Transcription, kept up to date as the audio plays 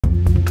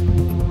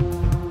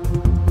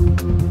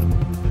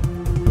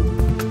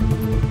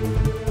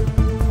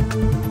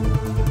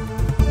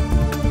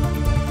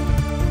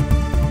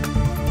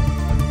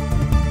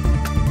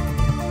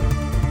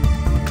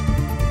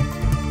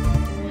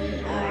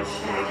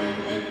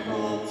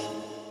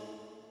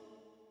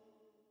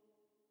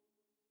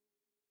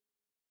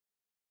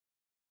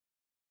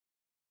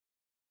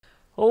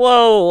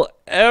Hello,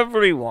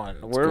 everyone.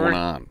 What's going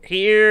on?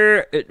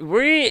 Here. I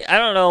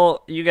don't know,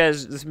 you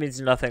guys, this means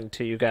nothing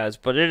to you guys,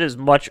 but it is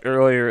much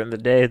earlier in the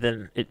day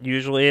than it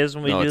usually is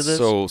when we No, do it's this.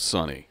 so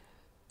sunny.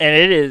 And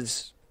it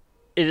is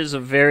a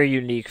very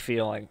unique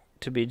feeling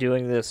to be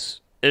doing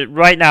this.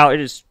 Right now, it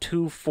is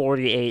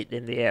 2:48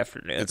 in the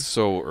afternoon. It's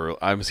so early.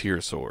 I was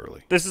here so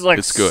early. This is like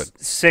It's good.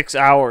 6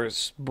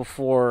 hours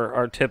before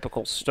our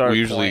typical start We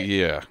usually, point.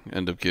 yeah,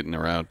 end up getting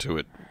around to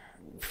it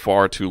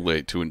far too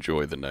late to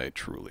enjoy the night,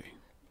 truly.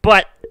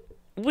 But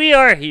we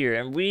are here,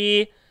 and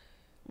we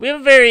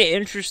have a very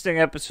interesting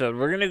episode.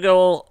 We're gonna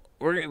go.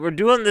 We're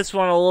doing this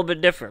one a little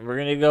bit different. We're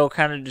gonna go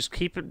kind of just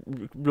keep it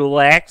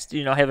relaxed.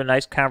 Have a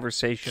nice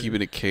conversation.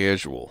 Keeping it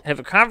casual. Have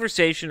a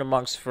conversation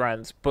amongst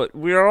friends. But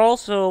we are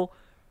also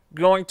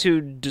going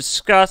to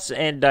discuss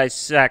and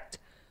dissect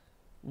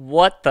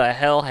what the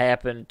hell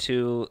happened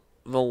to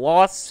the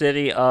lost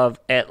city of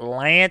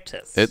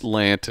Atlantis.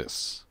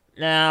 Atlantis.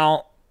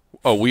 Now.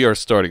 Oh, we are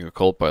starting a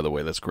cult, by the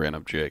way. That's Grant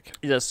Up Jake.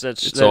 Yes,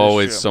 that It's is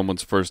always true.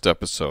 someone's first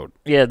episode.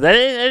 Yeah, that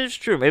is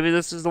true. Maybe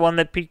this is the one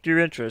that piqued your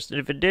interest. And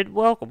if it did,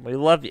 welcome. We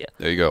love you.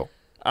 There you go.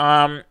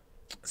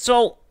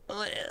 So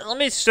let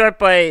me start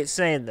by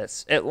saying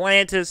this.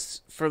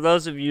 Atlantis, for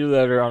those of you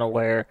that are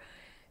unaware,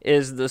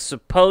 is the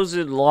supposed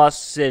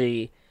lost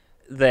city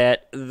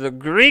that the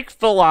Greek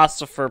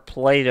philosopher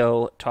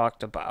Plato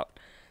talked about.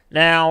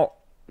 Now,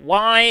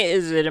 why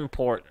is it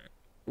important?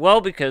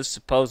 Well, because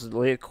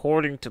supposedly,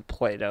 according to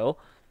Plato,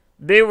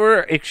 they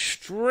were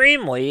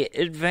extremely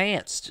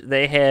advanced.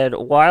 They had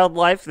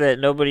wildlife that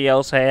nobody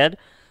else had.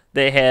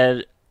 They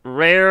had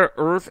rare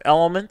earth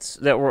elements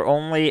that were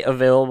only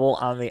available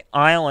on the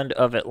island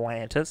of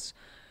Atlantis.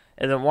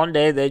 And then one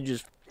day they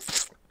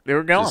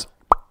were gone. Just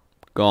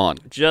gone.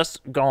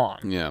 Just gone.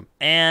 Yeah.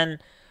 And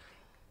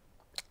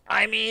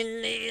I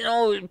mean,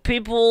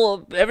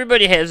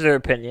 everybody has their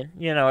opinion.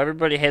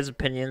 Everybody has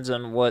opinions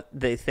on what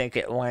they think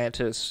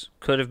Atlantis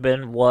could have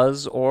been,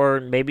 was, or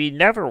maybe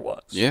never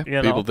was. Yeah,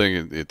 people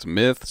think it's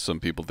myth. Some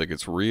people think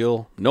it's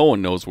real. No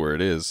one knows where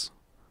it is.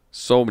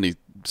 So many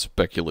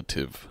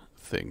speculative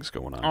things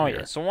going on here.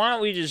 Yeah, so why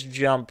don't we just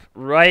jump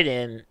right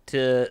in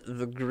to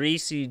the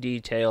greasy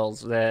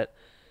details that,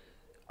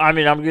 I'm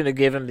going to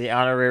give him the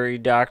honorary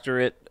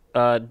doctorate.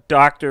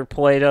 Dr.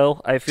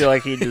 Plato, I feel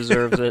like he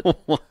deserves it.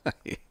 Why?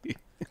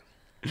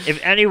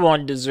 If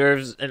anyone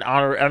deserves an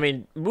honor,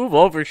 move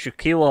over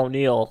Shaquille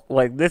O'Neal.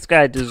 Like, this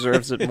guy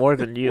deserves it more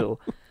than you.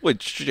 Wait,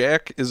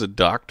 Shaq is a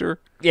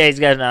doctor? Yeah, he's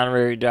got an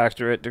honorary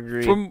doctorate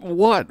degree. From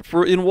what?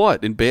 In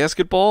what? In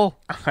basketball?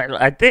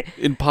 I think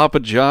In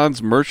Papa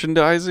John's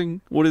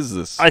merchandising? What is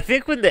this? I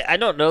think I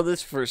don't know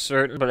this for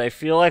certain, but I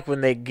feel like when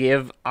they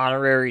give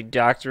honorary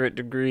doctorate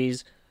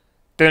degrees,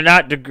 they're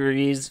not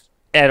degrees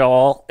at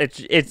all. It's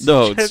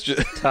just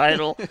a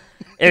title.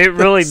 And it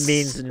really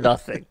means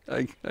nothing.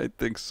 I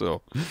think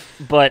so.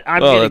 But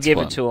I'm going to that's give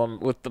fun. it to him.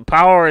 With the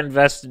power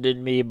invested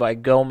in me by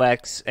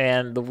Gomex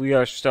and the We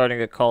Are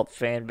Starting a Cult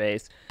fan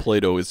base,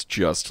 Plato is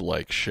just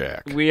like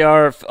Shaq. we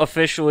are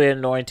officially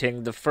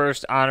anointing the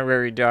first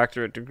honorary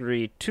doctorate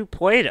degree to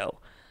Plato.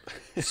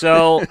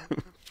 So,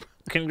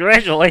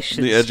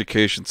 congratulations. The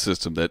education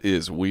system that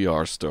is We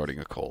Are Starting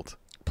a Cult.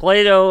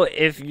 Plato,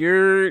 if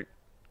your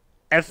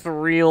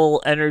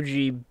ethereal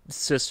energy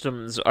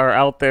systems are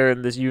out there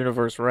in this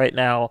universe right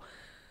now,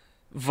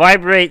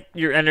 vibrate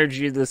your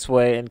energy this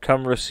way and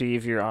come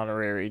receive your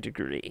honorary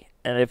degree.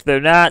 And if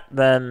they're not,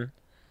 then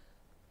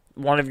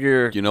one of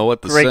your You know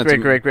what? The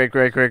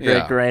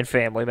great grand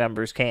family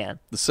members can.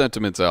 The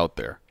sentiment's out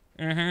there.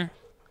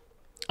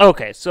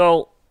 Okay,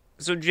 so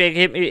Jake,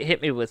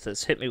 hit me with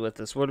this.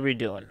 What are we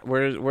doing?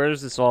 Where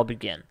does this all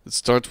begin? It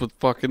starts with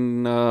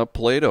fucking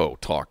Plato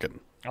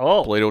talking.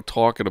 Oh, Plato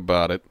talking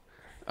about it.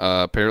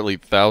 Apparently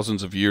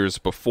thousands of years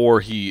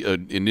before he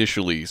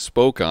initially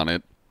spoke on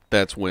it,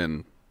 that's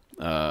when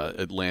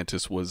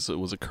Atlantis was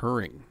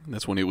occurring.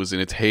 That's when it was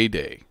in its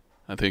heyday.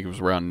 I think it was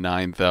around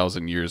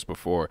 9,000 years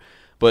before.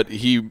 But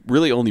he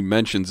really only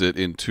mentions it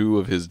in two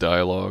of his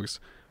dialogues,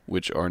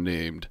 which are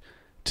named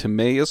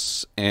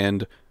Timaeus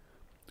and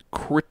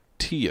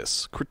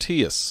Critias.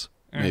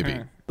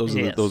 Maybe. Those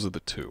are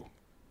the two.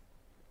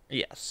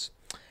 yes.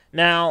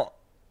 Now,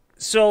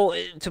 so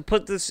to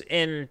put this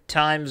in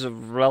times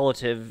of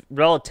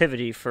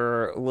relativity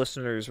for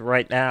listeners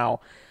right now,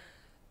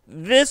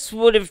 this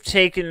would have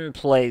taken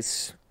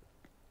place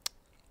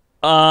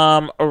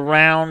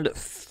around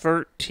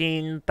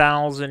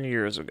 13,000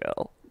 years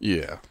ago.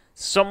 Yeah.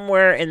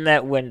 Somewhere in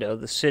that window,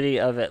 the city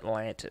of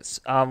Atlantis.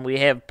 We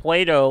have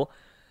Plato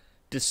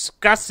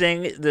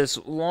discussing this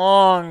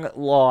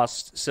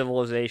long-lost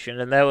civilization,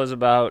 and that was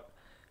about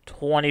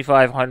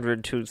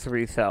 2,500 to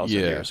 3,000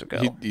 years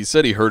ago. He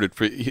said he heard it.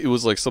 It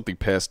was like something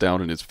passed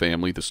down in his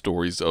family, the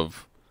stories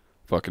of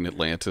fucking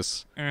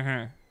Atlantis.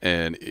 Mm-hmm.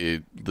 And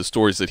the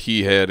stories that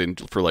he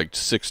had for like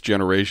 6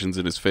 generations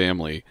in his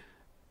family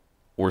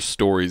were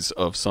stories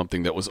of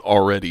something that was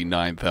already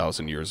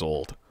 9,000 years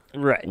old.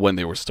 Right. When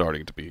they were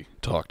starting to be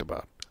talked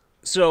about.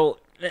 So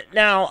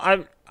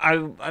Now,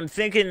 I'm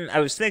thinking. I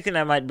was thinking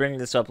I might bring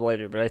this up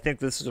later, but I think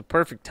this is a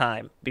perfect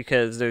time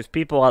because there's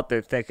people out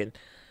there thinking,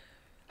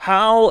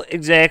 how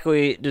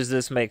exactly does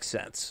this make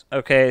sense?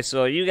 Okay,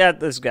 so you got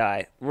this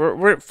guy.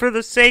 We're for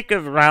the sake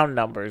of round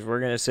numbers,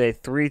 we're gonna say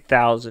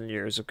 3,000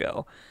 years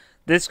ago.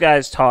 This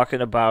guy's talking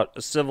about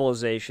a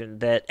civilization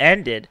that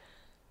ended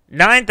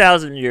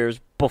 9,000 years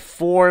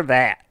before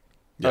that.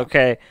 Yeah.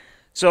 Okay,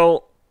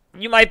 so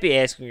you might be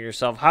asking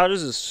yourself, how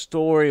does a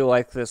story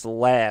like this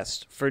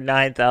last for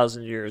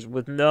 9,000 years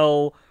with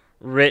no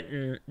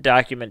written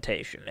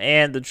documentation?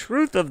 And the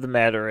truth of the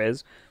matter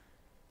is,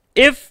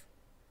 if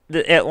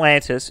the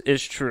Atlantis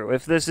is true,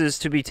 if this is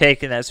to be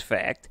taken as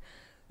fact,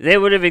 they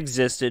would have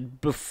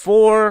existed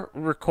before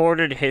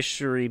recorded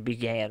history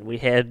began. We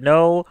had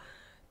no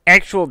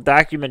actual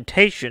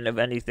documentation of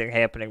anything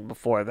happening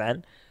before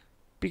then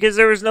because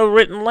there was no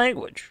written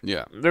language.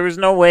 Yeah. There was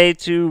no way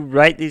to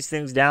write these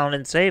things down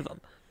and save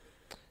them.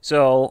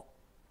 So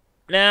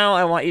now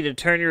I want you to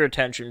turn your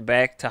attention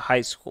back to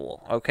high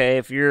school, okay?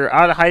 If you're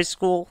out of high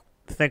school,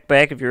 think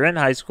back. If you're in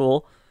high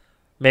school,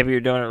 maybe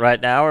you're doing it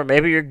right now, or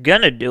maybe you're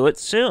going to do it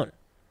soon.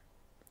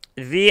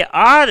 The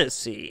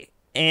Odyssey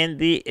and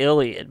the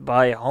Iliad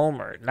by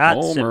Homer, not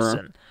Homer.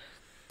 Simpson.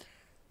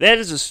 That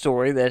is a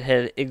story that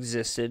had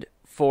existed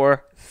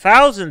for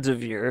thousands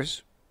of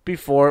years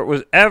before it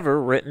was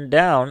ever written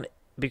down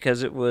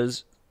because it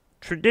was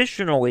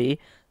traditionally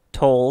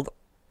told.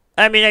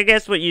 I mean, I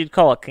guess what you'd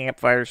call a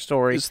campfire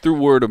story. It's through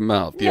word of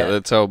mouth. Yeah, Yeah.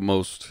 that's how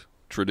most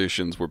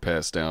traditions were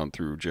passed down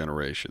through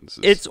generations.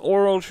 It's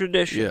oral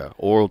tradition. yeah,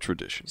 oral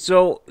tradition.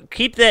 So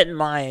keep that in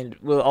mind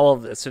with all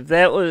of this. If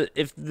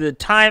the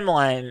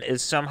timeline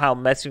is somehow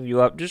messing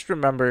you up, just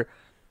remember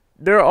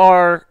there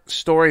are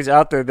stories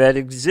out there that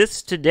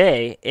exist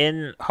today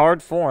in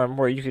hard form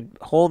where you could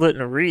hold it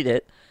and read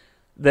it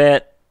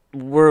that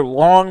were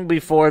long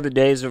before the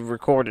days of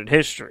recorded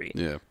history.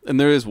 Yeah, and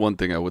there is one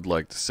thing I would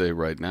like to say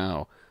right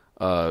now.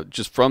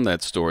 Just from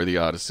that story, the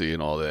Odyssey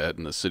and all that,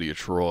 and the city of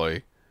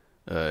Troy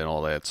and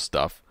all that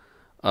stuff.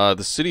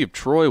 The city of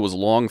Troy was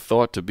long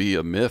thought to be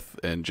a myth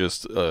and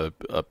just a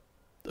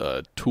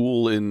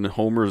tool in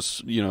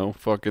Homer's,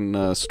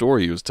 fucking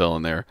story he was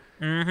telling there.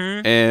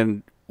 Mm-hmm.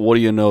 And what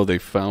do you know? They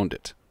found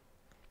it.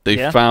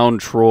 They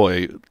found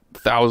Troy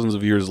thousands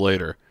of years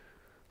later.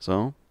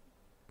 So,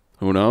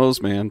 who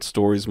knows, man?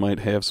 Stories might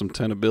have some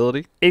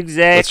tenability.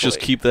 Exactly. Let's just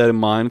keep that in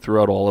mind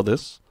throughout all of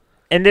this.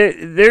 And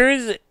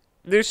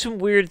there's some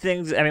weird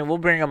things. I mean, we'll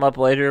bring them up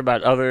later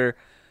about other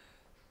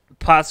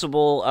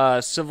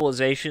possible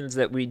civilizations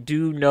that we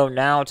do know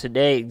now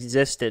today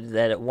existed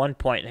that at one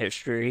point in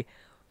history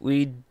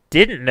we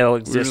didn't know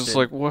existed. We're just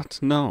like, what?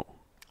 No.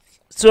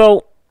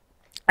 So,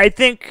 I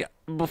think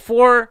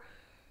before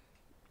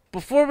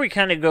we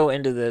kind of go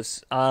into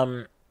this,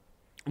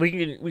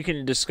 we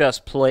can discuss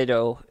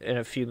Plato in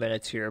a few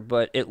minutes here,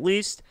 but at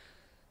least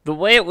the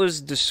way it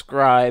was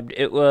described,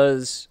 it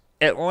was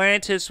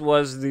Atlantis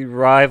was the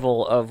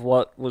rival of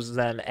what was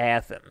then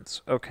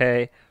Athens,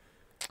 okay?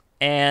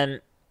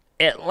 And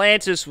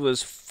Atlantis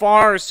was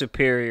far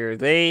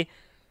superior.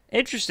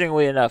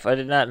 Interestingly enough, I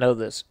did not know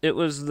this, it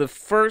was the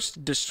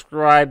first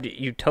described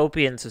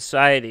utopian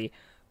society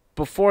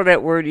before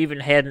that word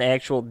even had an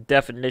actual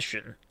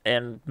definition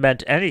and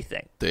meant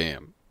anything.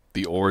 Damn.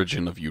 The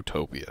origin of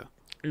utopia.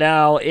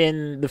 Now,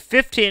 in the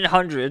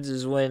 1500s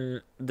is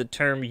when the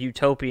term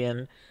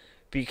utopian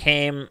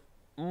became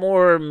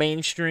more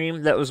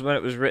mainstream. That was when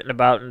it was written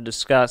about and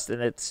discussed,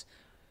 and it's,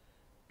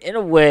 in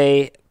a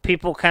way,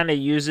 people kind of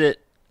use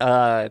it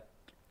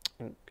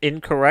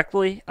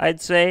incorrectly, I'd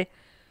say,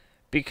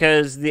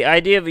 because the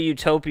idea of a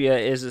utopia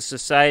is a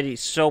society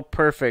so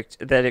perfect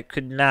that it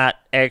could not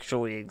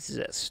actually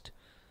exist.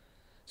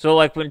 So,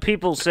 like, when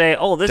people say,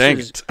 oh, they're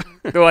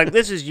like,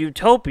 this is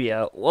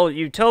utopia. Well,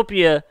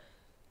 utopia,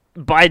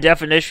 by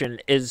definition,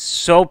 is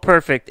so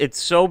perfect, it's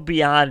so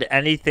beyond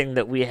anything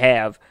that we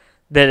have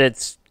that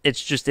it's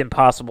just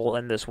impossible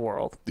in this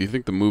world. Do you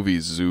think the movie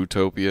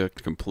Zootopia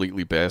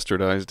completely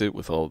bastardized it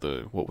with all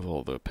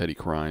the petty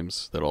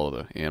crimes that all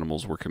the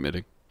animals were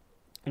committing?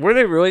 Were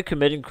they really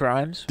committing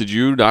crimes? Did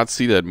you not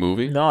see that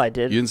movie? No, I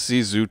didn't. You didn't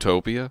see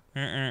Zootopia?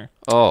 Mm-mm.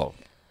 Oh.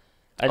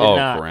 I did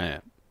not.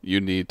 Grant. You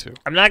need to.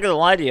 I'm not going to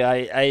lie to you.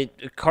 I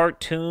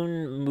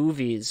cartoon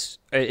movies,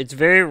 it's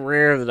very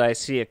rare that I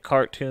see a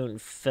cartoon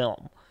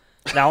film.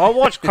 Now, I'll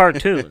watch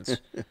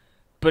cartoons,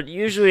 but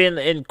usually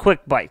in quick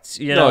bites,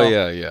 you know?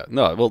 Oh, yeah.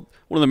 No, well,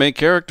 one of the main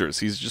characters,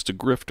 he's just a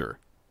grifter.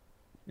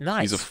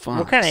 Nice. He's a fox.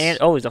 What kind of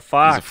oh, he's a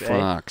fox. He's a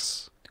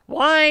fox.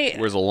 Why?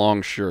 Wears a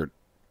long shirt.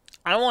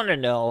 I want to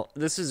know,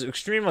 this is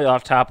extremely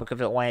off topic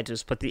of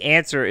Atlantis, but the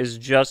answer is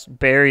just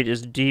buried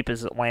as deep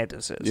as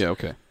Atlantis is. Yeah,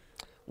 okay.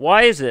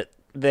 Why is it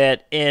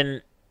that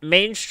in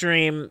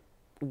mainstream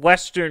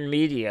Western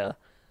media,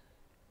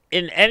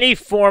 in any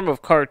form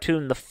of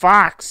cartoon, the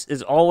fox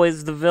is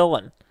always the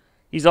villain?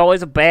 He's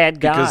always a bad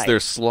guy. Because they're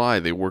sly.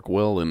 They work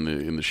well in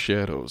the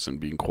shadows and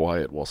being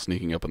quiet while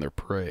sneaking up on their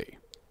prey.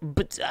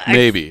 But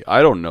Maybe.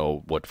 I don't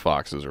know what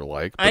foxes are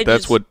like, but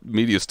that's what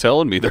media's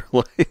telling me they're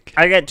like.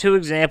 I got two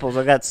examples.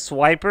 I got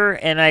Swiper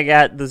and I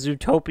got the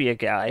Zootopia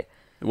guy.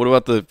 What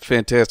about the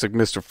Fantastic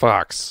Mr.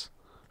 Fox?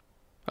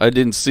 I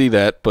didn't see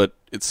that, but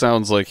it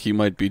sounds like he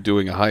might be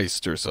doing a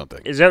heist or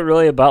something. Is that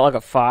really about like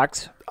a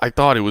fox? I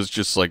thought it was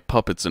just like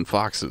puppets and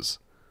foxes.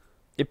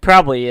 It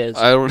probably is.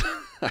 I don't.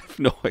 I have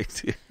no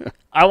idea.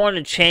 I want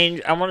to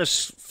change. I want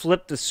to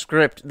flip the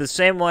script the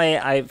same way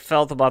I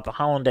felt about the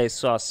hollandaise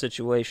sauce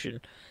situation.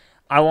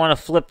 I want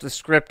to flip the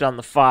script on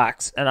the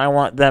fox, and I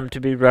want them to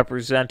be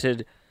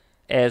represented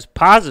as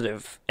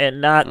positive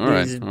and not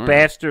these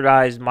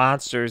bastardized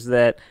monsters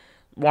that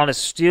want to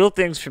steal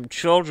things from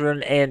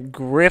children and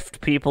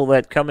grift people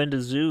that come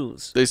into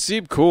zoos. They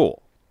seem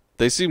cool.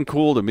 They seem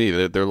cool to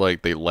me. They're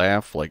like, they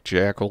laugh like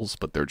jackals,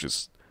 but they're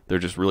just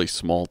really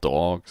small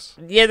dogs.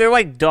 Yeah, they're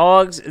like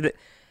dogs.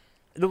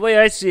 The way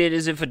I see it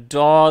is if a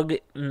dog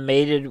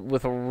mated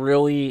with a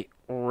really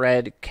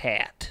red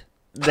cat.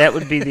 That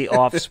would be the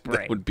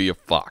offspring. That would be a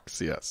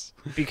fox, yes.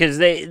 Because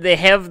they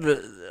have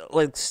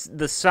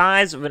the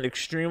size of an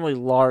extremely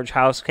large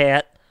house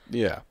cat.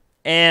 Yeah.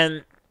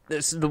 And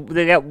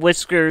they got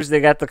whiskers, they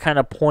got the kind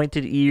of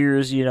pointed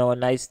ears, a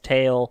nice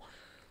tail.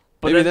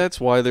 But maybe that's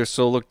why they're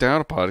so looked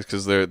down upon, is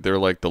because they're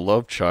like the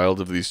love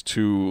child of these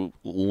two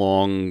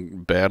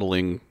long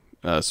battling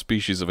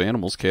species of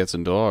animals, cats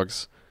and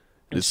dogs.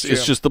 It's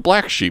just the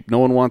black sheep. No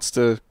one wants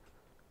to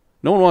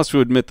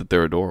admit that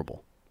they're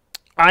adorable.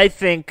 I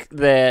think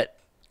that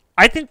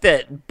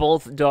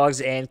both dogs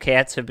and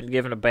cats have been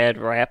given a bad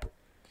rap.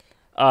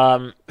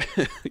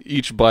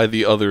 Each by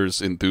the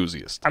other's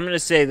enthusiast. I'm going to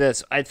say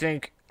this. I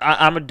think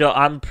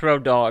I'm pro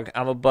dog.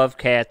 I'm above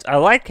cats. I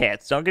like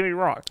cats. Don't get me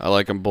wrong. I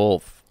like them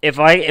both. If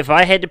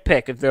I had to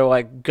pick, if they're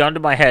like gun to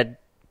my head,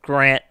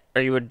 Grant,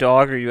 are you a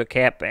dog or are you a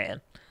cat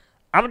man?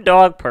 I'm a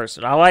dog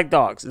person. I like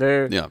dogs.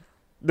 They're a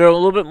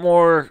little bit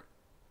more.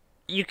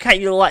 You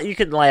can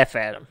laugh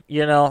at them.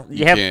 You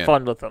have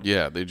fun with them.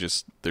 Yeah, they're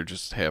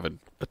just having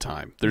a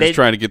time. They're just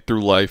trying to get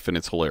through life, and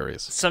it's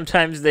hilarious.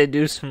 Sometimes they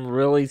do some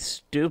really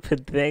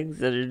stupid things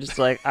that are just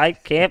like, I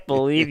can't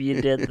believe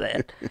you did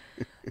that.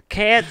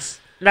 Cats,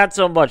 not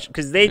so much,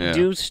 because they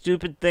do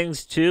stupid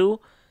things too.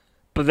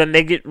 But then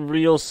they get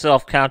real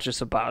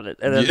self-conscious about it,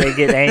 and then they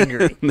get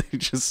angry. They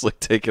just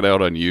take it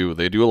out on you.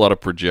 They do a lot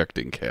of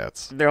projecting,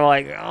 cats. They're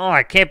like, "Oh,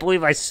 I can't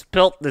believe I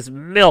spilt this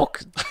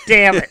milk!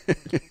 Damn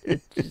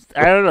it!"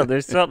 I don't know.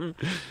 There's something.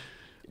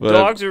 But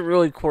dogs are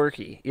really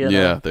quirky.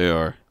 Yeah, they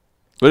are.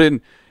 But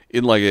in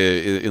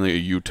a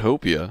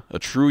utopia, a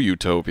true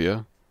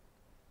utopia,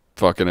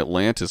 fucking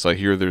Atlantis, I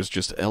hear there's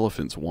just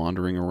elephants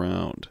wandering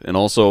around. And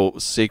also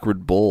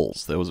sacred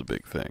bulls. That was a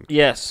big thing.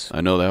 Yes. I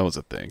know that was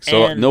a thing.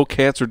 So no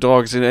cats or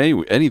dogs in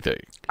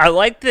anything. I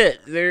like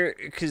that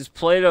because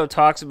Plato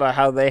talks about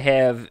how they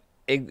have,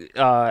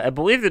 I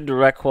believe the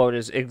direct quote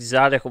is,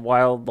 exotic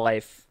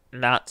wildlife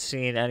not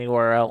seen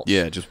anywhere else.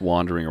 Yeah, just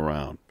wandering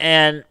around.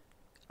 And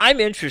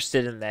I'm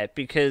interested in that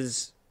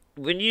because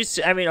when you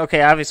see,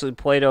 obviously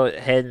Plato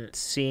hadn't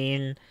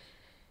seen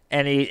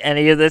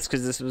any of this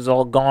because this was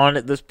all gone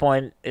at this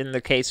point in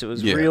the case it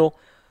was real.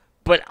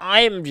 But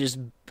I'm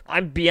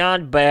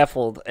beyond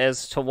baffled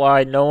as to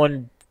why no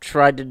one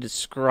tried to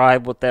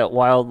describe what that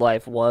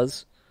wildlife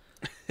was.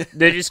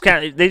 They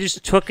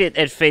just took it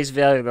at face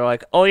value. They're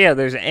like, oh yeah,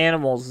 there's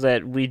animals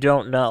that we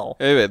don't know.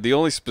 Hey man, the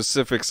only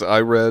specifics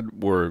I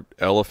read were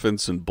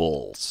elephants and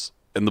bulls.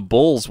 And the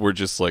bulls were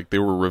just they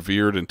were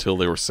revered until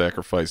they were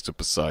sacrificed to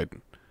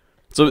Poseidon.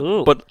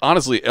 So, but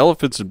honestly,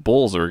 elephants and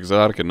bulls are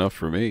exotic enough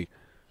for me.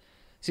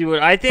 See,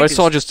 what I think if I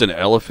saw just an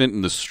elephant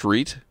in the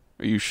street,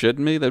 are you shitting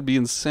me? That'd be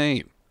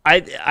insane.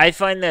 I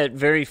find that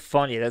very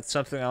funny. That's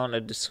something I want to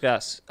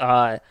discuss.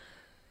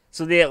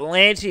 So the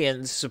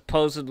Atlanteans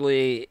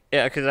supposedly,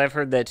 because I've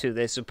heard that too,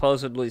 they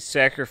supposedly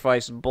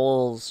sacrificed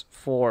bulls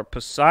for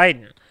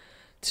Poseidon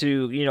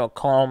to,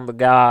 calm the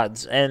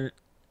gods. And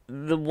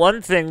the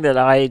one thing that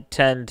I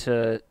tend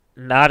to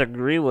not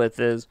agree with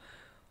is,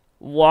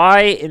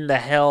 why in the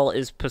hell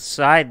is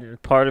Poseidon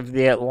part of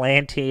the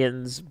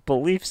Atlanteans'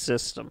 belief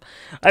system?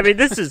 I mean,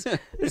 this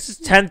is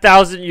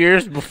 10,000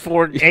 years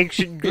before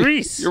ancient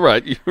Greece. You're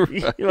right.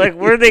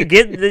 Where are they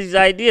getting these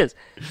ideas?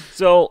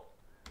 So,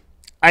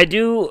 I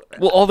do.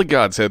 Well, all the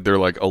gods had their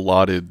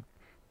allotted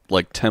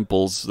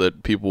temples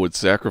that people would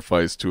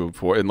sacrifice to him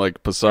for,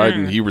 and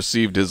Poseidon, he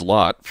received his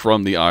lot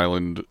from the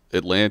island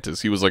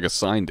Atlantis. He was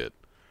assigned it.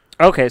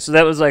 Okay, so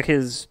that was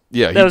his.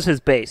 Yeah, that was his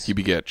base. He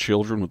begat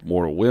children with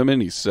mortal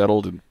women. He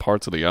settled in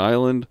parts of the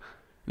island.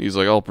 And he's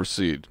like, I'll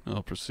proceed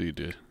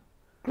to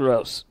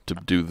gross to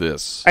do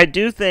this. I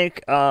do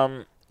think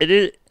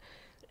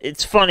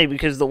it's funny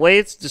because the way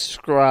it's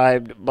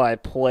described by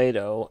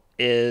Plato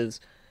is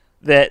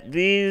that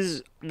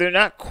they're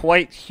not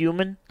quite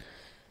human,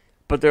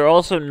 but they're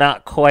also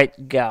not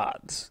quite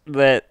gods.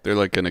 That they're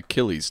like an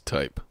Achilles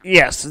type.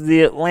 Yes,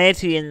 the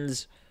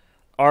Atlanteans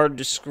are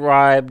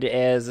described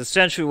as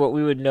essentially what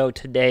we would know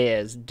today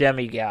as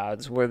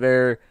demigods, where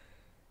they're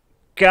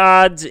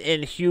gods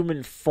in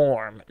human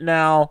form.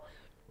 Now,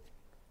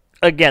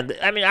 again,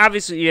 I mean,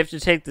 obviously you have to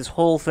take this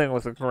whole thing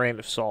with a grain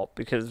of salt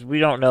because we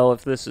don't know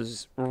if this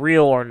is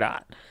real or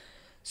not.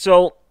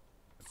 So,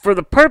 for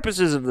the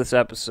purposes of this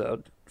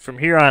episode, from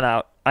here on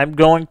out, I'm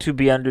going to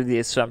be under the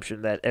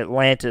assumption that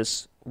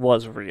Atlantis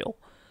was real.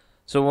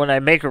 So when I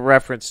make a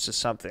reference to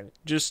something,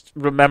 just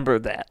remember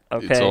that,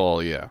 okay? It's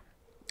all, yeah.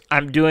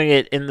 I'm doing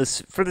it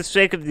for the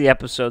sake of the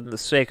episode and the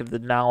sake of the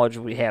knowledge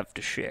we have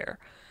to share.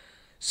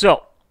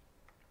 So,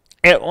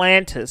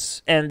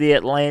 Atlantis and the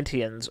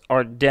Atlanteans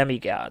are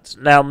demigods.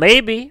 Now,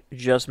 maybe,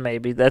 just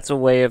maybe, that's a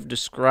way of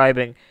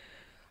describing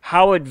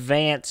how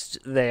advanced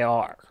they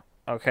are,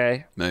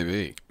 okay?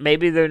 Maybe.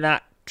 Maybe they're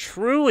not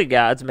truly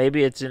gods.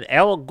 Maybe it's an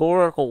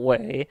allegorical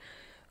way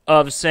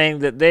of saying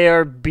that they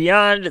are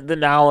beyond the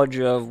knowledge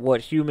of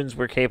what humans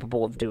were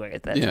capable of doing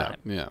at that time.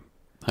 Yeah.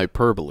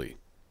 Hyperbole.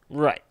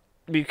 Right.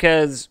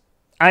 Because,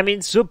 I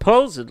mean,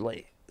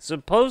 supposedly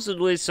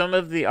some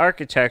of the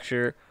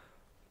architecture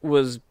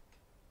was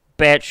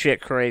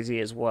batshit crazy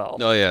as well.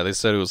 Oh, yeah, they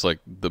said it was, like,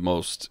 the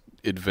most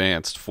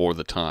advanced for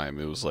the time.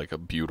 It was, like, a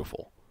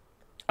beautiful.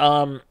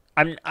 I'm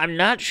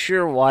not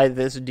sure why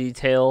this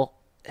detail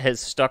has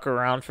stuck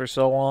around for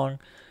so long,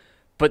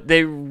 but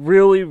they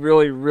really,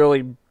 really,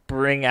 really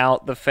bring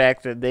out the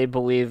fact that they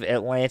believe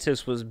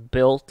Atlantis was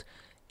built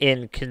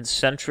in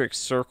concentric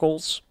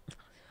circles.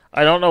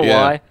 I don't know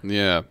why.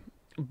 Yeah.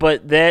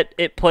 But that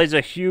it plays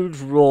a huge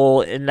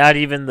role in not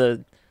even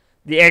the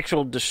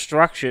actual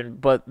destruction,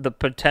 but the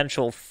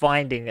potential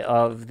finding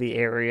of the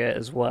area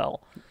as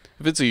well.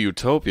 If it's a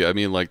utopia, I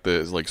mean, like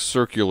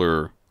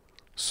circular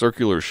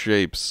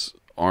shapes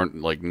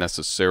aren't like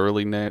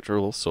necessarily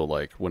natural. So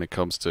like when it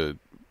comes to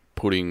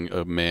putting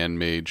a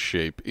man-made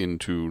shape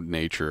into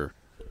nature,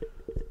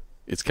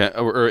 it's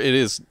or it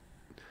is.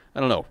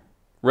 I don't know.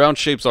 Round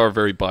shapes are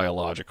very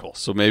biological,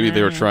 so maybe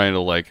they were trying to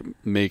like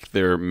make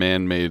their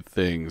man-made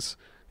things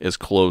as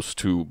close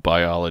to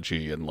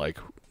biology and like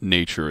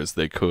nature as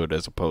they could,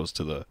 as opposed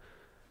to the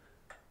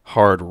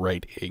hard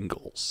right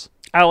angles.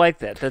 I like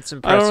that. That's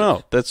impressive. I don't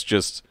know. That's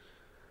just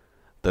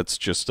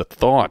a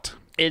thought.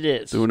 It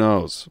is. Who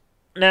knows?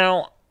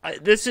 Now,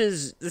 this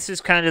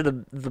is kind of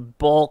the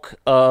bulk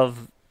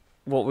of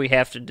what we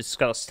have to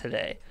discuss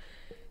today,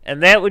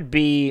 and that would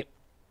be.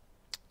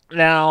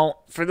 Now,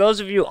 for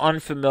those of you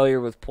unfamiliar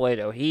with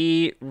Plato,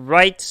 he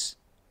writes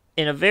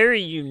in a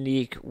very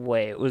unique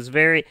way.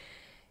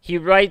 He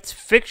writes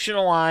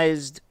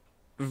fictionalized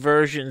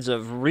versions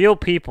of real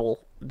people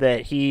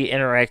that he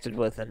interacted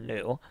with and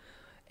knew,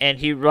 and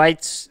he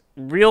writes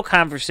real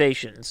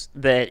conversations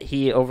that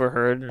he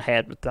overheard and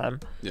had with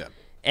them. Yeah.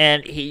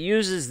 And he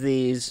uses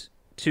these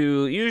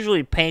to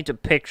usually paint a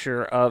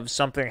picture of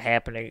something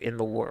happening in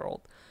the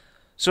world.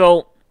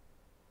 So,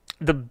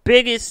 the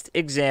biggest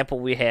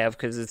example we have,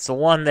 because it's the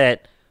one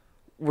that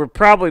we're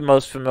probably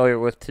most familiar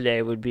with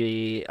today, would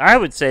be, I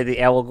would say, the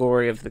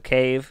allegory of the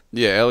cave.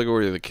 Yeah,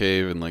 allegory of the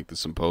cave and like the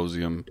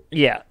symposium.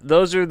 Yeah,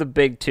 those are the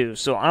big two.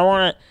 So I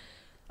want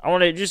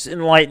to just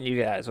enlighten you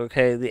guys,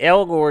 okay? The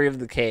allegory of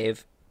the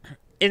cave,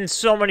 in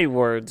so many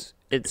words,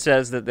 it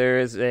says that there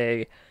is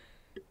a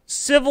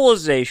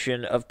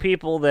civilization of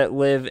people that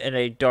live in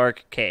a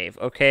dark cave,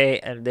 okay?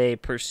 And they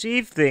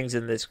perceive things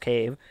in this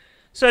cave,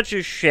 such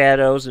as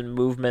shadows and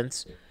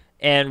movements,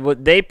 and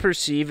what they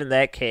perceive in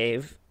that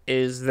cave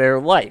is their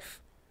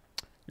life.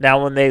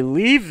 Now, when they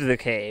leave the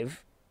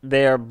cave,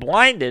 they are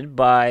blinded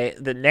by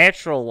the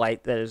natural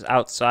light that is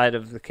outside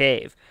of the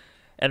cave.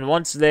 And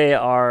once they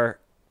are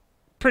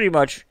pretty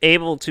much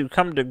able to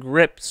come to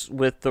grips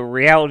with the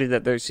reality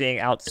that they're seeing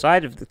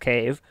outside of the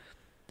cave,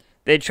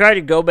 they try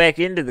to go back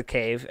into the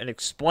cave and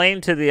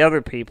explain to the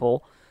other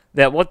people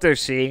that what they're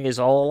seeing is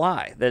all a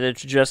lie, that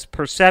it's just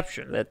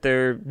perception, that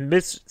they're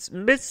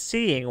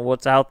misseeing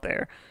what's out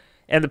there.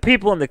 And the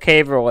people in the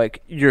cave are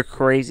like, you're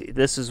crazy.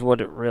 This is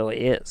what it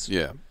really is.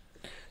 Yeah.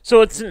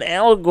 So it's an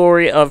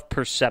allegory of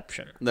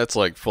perception. That's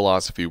like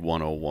philosophy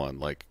 101.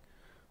 Like,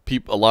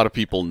 a lot of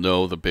people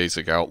know the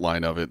basic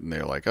outline of it, and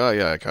they're like, oh,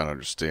 yeah, I kind of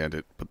understand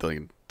it. But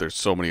then there's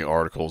so many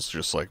articles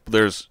just like,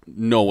 there's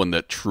no one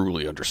that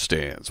truly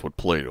understands what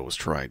Plato was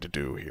trying to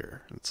do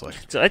here. It's like,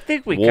 so I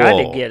think we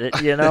kind of get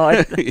it, you know?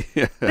 I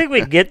yeah. think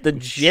we get the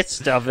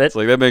gist of it. It's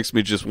like, that makes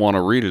me just want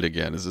to read it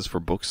again. Is this for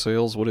book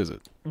sales? What is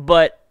it?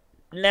 But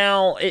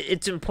now,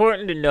 it's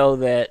important to know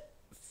that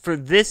for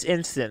this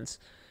instance,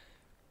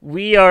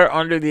 we are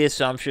under the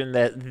assumption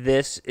that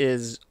this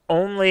is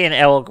only an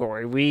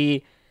allegory.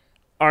 We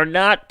are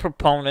not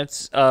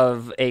proponents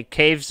of a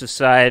cave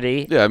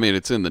society. Yeah, I mean,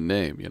 it's in the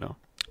name, you know.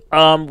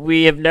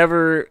 We have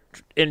never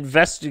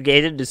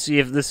investigated to see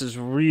if this is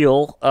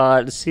real,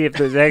 to see if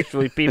there's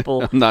actually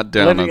people I'm not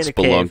down living on in a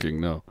cave. spelunking,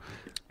 no.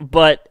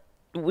 But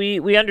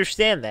we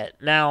understand that.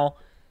 Now,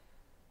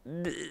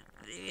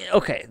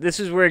 okay, this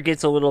is where it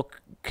gets a little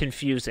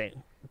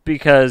confusing,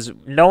 because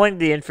knowing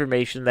the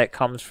information that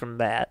comes from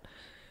that,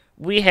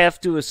 we have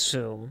to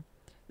assume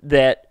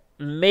that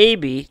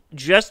maybe,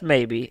 just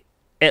maybe,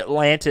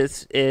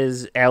 Atlantis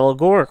is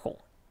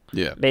allegorical.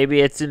 Yeah. Maybe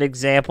it's an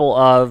example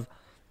of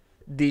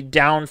the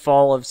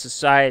downfall of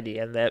society,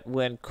 and that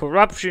when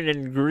corruption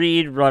and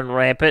greed run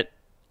rampant,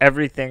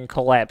 everything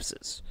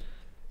collapses.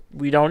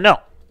 We don't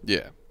know.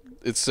 Yeah.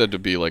 It's said to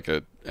be like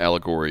a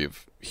allegory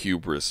of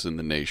hubris in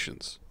the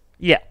nations.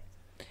 Yeah.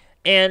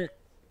 And,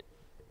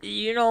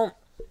 you know,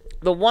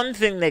 the one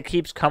thing that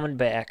keeps coming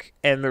back,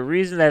 and the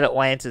reason that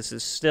Atlantis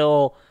is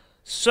still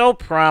so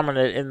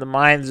prominent in the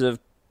minds of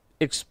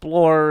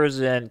explorers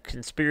and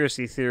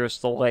conspiracy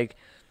theorists alike,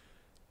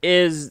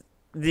 is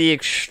the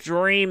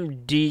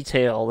extreme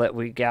detail that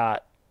we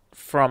got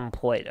from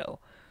Plato.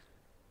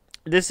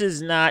 This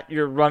is not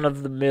your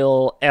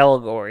run-of-the-mill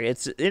allegory.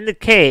 It's in the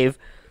cave.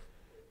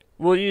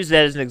 We'll use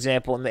that as an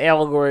example. In the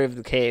allegory of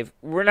the cave,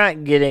 we're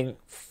not getting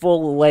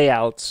full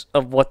layouts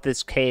of what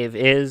this cave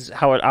is,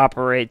 how it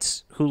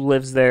operates, who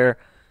lives there,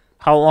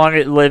 how long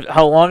it lived,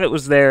 how long it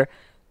was there.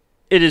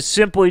 It is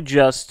simply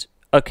just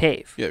a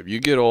cave. Yeah, you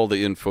get all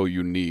the info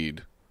you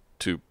need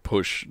to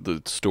push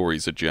the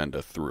story's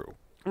agenda through.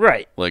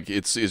 Right. Like,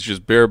 it's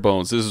just bare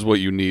bones. This is what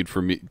you need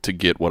for me to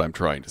get what I'm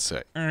trying to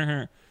say.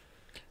 Mm-hmm.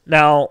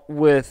 Now,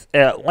 with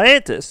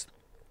Atlantis,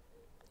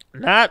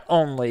 not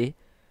only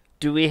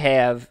do we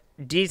have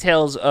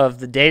details of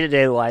the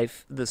day-to-day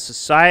life, the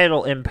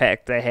societal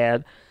impact they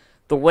had,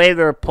 the way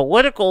their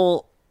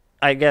political,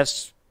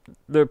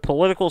 their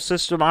political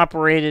system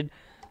operated.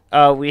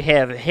 We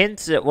have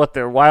hints at what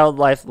their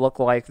wildlife looked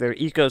like, their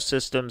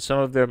ecosystem, some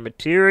of their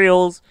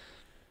materials,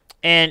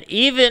 and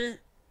even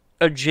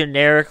a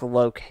generic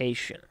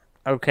location.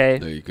 Okay?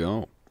 There you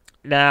go.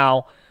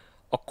 Now,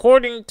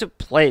 according to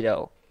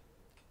Plato,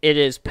 it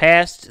is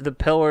past the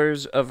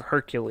Pillars of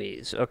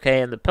Hercules.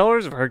 Okay? And the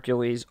Pillars of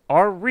Hercules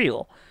are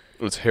real.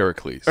 It's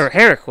Heracles. Or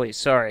Heracles,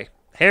 sorry.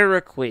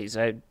 Heracles.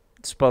 I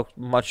spoke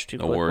much too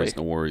quickly. No worries,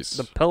 no worries.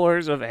 The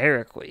Pillars of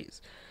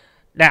Heracles.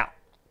 Now,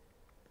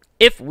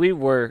 if we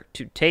were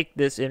to take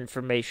this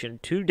information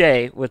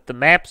today with the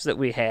maps that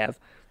we have,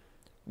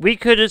 we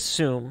could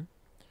assume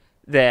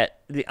that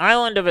the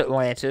island of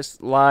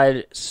Atlantis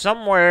lied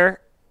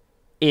somewhere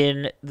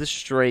in the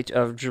Strait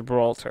of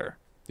Gibraltar.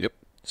 Yep.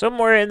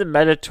 Somewhere in the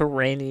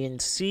Mediterranean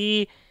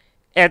Sea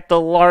at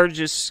the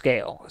largest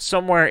scale.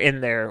 Somewhere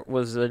in there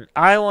was an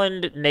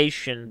island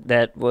nation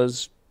that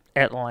was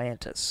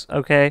Atlantis.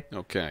 Okay?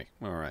 Okay.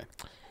 All right.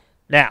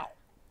 Now,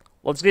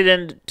 let's get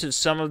into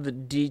some of the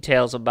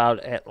details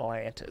about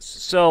Atlantis.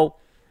 So,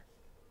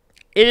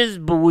 it is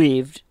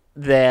believed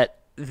that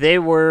they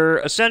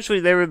were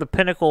the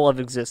pinnacle of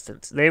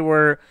existence. They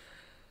were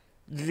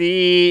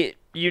the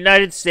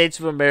United States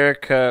of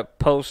America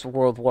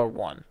post-World War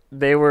I.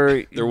 They're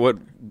what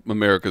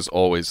America's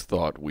always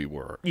thought we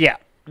were. Yeah.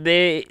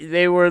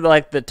 They were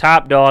like the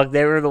top dog.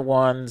 They were the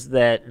ones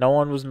that no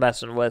one was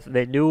messing with.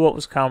 They knew what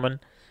was coming.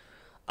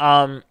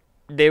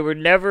 They were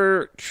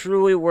never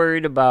truly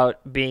worried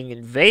about being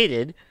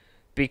invaded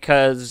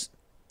because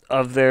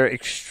of their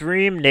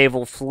extreme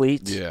naval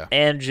fleet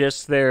and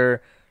just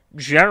their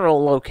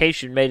general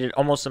location made it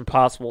almost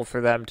impossible for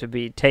them to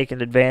be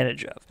taken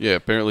advantage of. Yeah,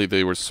 apparently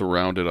they were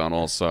surrounded on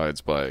all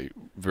sides by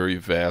very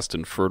vast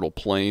and fertile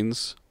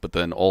plains, but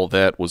then all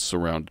that was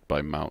surrounded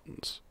by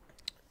mountains.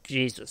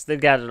 Jesus, they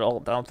got it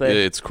all, don't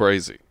they? It's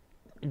crazy.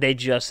 They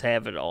just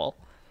have it all.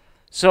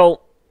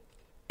 So,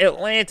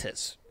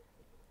 Atlantis,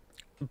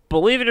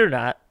 believe it or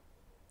not,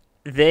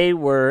 they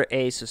were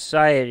a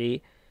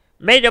society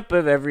made up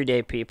of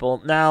everyday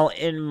people. Now,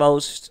 in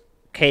most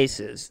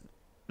cases,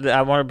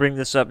 I want to bring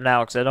this up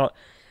now because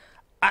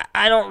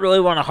I don't really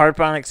want to harp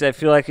on it because I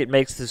feel like it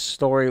makes the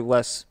story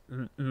less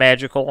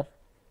magical.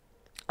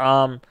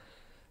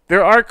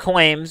 There are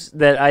claims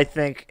that I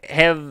think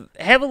have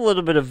a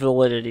little bit of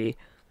validity.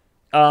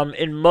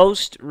 In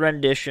most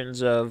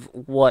renditions of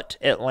what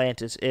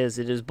Atlantis is,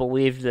 it is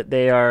believed that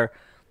they are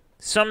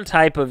some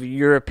type of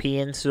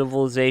European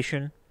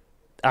civilization.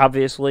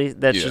 Obviously,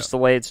 that's just the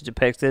way it's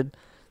depicted.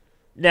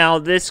 Now,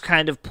 this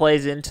kind of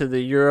plays into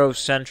the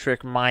Eurocentric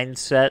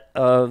mindset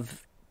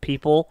of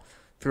people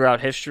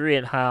throughout history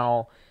and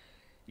how,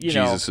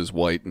 Jesus is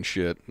white and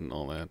shit and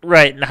all that.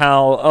 Right, and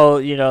how,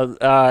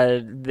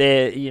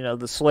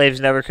 the slaves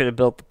never could have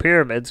built the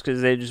pyramids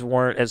because they just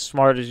weren't as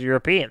smart as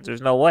Europeans.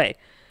 There's no way.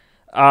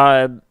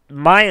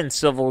 Mayan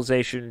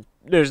civilization,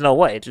 there's no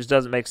way. It just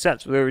doesn't make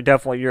sense. They were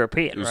definitely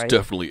European, There's right?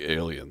 definitely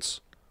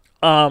aliens.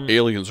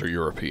 Aliens are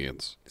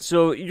Europeans.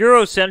 So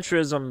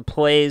Eurocentrism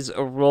plays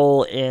a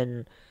role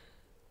in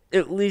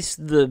at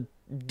least the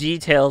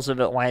details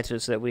of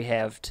Atlantis that we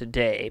have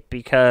today,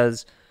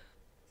 because,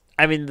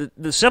 I mean,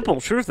 the simple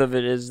truth of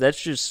it is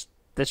that's just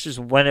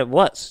when it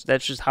was.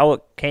 That's just how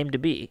it came to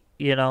be,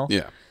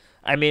 Yeah.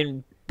 I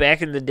mean,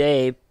 back in the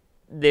day,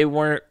 they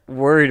weren't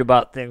worried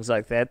about things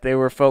like that. They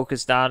were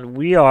focused on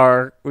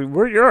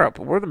we're Europe.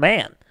 We're the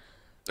man.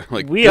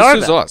 Like, this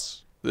is them. Us.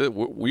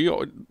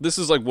 This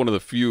is like one of the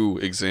few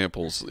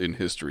examples in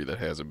history that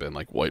hasn't been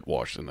like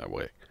whitewashed in that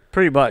way.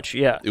 Pretty much,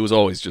 yeah. It was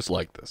always just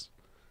like this.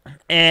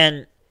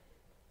 And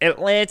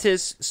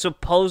Atlantis,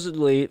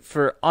 supposedly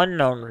for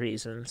unknown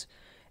reasons,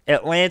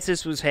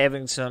 Atlantis was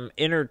having some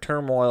inner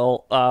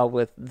turmoil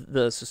with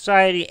the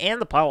society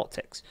and the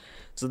politics.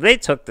 So they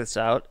took this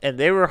out, and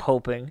they were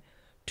hoping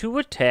to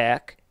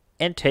attack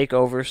and take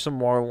over some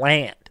more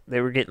land.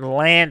 They were getting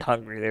land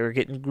hungry. They were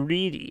getting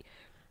greedy.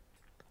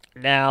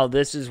 Now,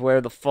 this is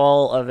where the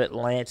fall of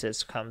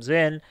Atlantis comes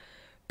in.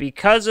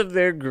 Because of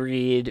their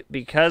greed,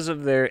 because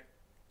of their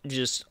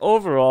just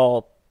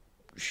overall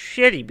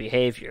shitty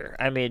behavior.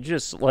 I mean,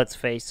 just let's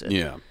face it.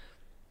 Yeah.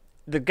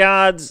 The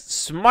gods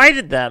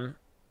smited them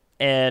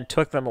and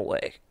took them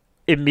away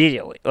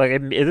immediately.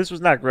 Like, this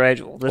was not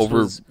gradual. This Over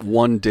was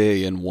one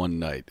day and one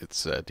night, it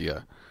said,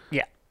 yeah.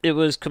 Yeah. It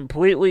was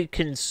completely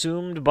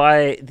consumed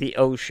by the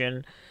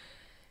ocean.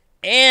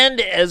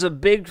 And as a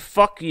big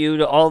fuck you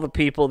to all the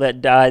people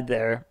that died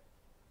there,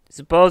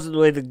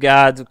 supposedly the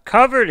gods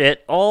covered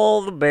it,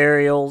 all the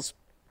burials,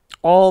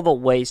 all the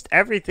waste,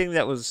 everything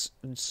that was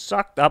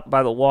sucked up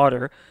by the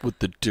water. With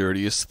the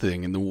dirtiest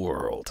thing in the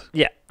world.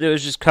 Yeah, it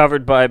was just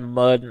covered by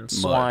mud and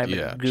slime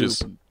yeah, and goop.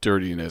 just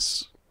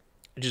dirtiness.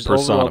 Just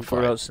overall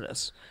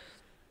grossness.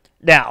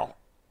 Now,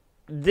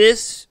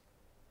 the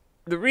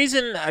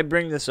reason I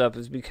bring this up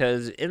is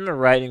because in the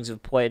writings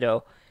of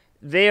Plato,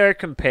 they are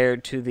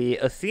compared to the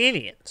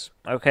Athenians,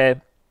 okay?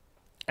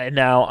 And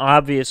now,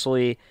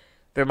 obviously,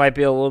 there might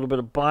be a little bit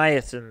of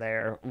bias in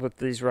there with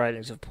these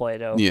writings of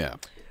Plato. Yeah.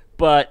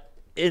 But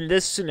in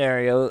this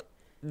scenario,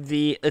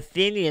 the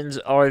Athenians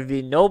are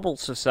the noble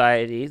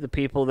society, the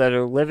people that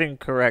are living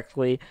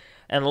correctly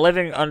and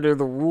living under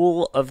the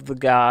rule of the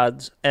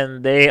gods,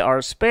 and they are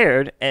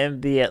spared,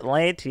 and the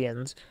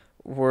Atlanteans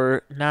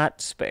were not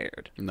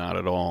spared. Not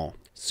at all.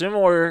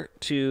 Similar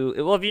to,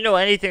 well, if you know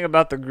anything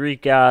about the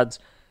Greek gods,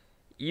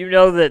 you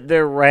know that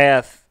their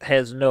wrath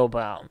has no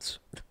bounds.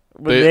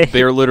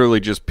 They're literally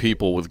just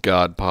people with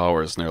god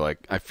powers, and they're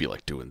like, I feel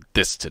like doing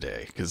this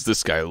today because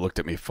this guy looked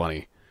at me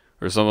funny,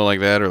 or something like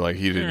that, or like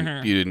he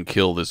didn't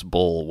kill this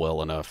bull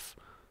well enough.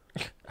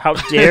 How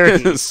dare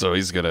he? So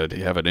he's gonna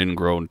have an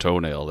ingrown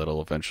toenail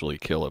that'll eventually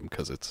kill him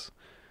because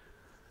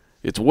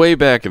it's way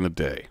back in the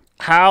day.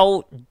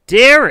 How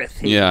dareth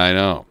he? Yeah, I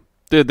know.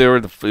 Dude,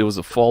 it was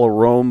the fall of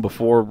Rome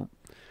before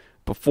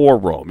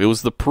Rome. It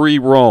was the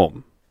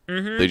pre-Rome.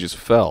 Mm-hmm. They just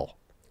fell.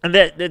 And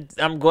that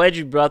I'm glad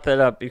you brought that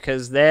up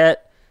because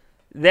that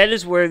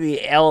is where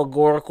the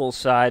allegorical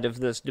side of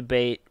this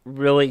debate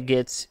really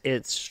gets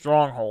its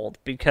stronghold,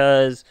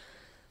 because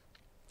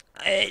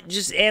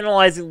just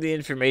analyzing the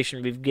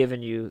information we've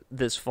given you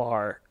this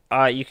far,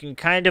 you can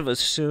kind of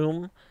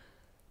assume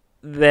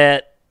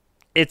that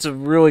it's a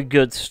really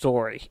good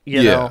story.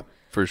 You know?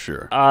 For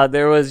sure.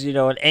 There was,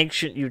 an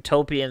ancient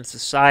utopian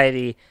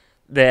society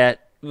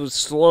that was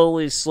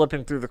slowly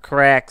slipping through the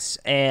cracks,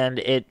 and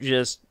it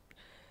just,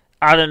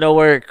 out of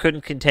nowhere, it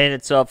couldn't contain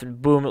itself,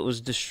 and boom, it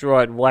was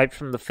destroyed, wiped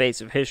from the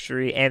face of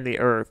history and the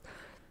earth.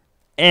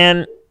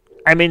 And,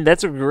 I mean,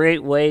 that's a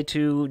great way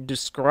to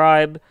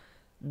describe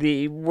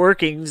the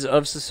workings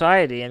of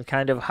society and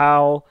kind of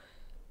how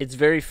it's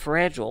very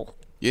fragile.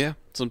 Yeah,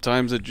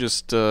 sometimes it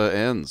just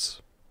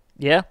ends.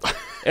 Yeah.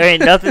 There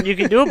ain't nothing you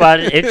can do about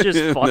it. It's just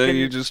fucking... Then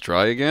you just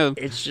try again.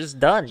 It's just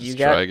done.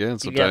 Try again.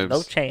 Sometimes, you got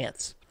no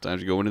chance.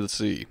 Sometimes you go into the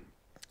sea.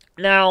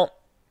 Now,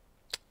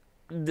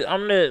 I'm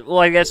going to... Well,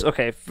 I guess,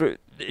 okay,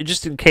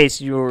 just in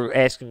case you were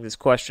asking this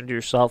question to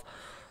yourself,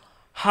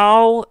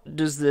 how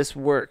does this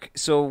work?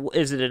 So,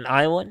 is it an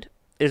island?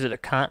 Is it a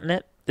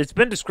continent? It's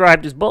been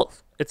described as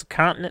both. It's a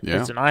continent. Yeah.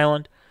 It's an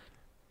island.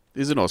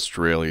 Isn't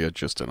Australia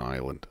just an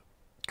island?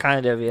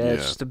 Kind of, yeah.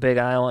 It's just a big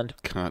island.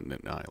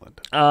 Continent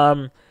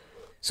island.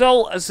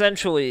 So,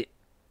 essentially,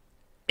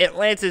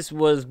 Atlantis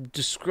was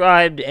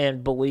described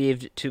and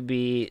believed to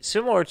be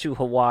similar to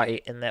Hawaii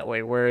in that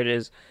way, where it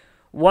is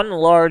one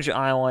large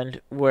island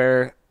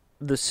where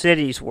the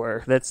cities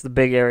were. That's the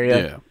big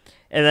area. Yeah.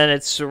 And then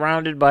it's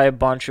surrounded by a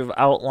bunch of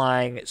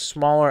outlying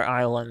smaller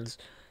islands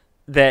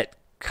that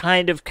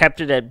kind of kept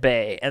it at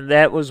bay. And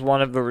that was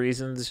one of the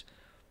reasons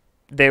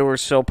they were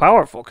so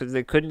powerful, because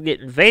they couldn't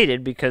get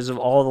invaded because of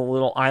all the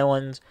little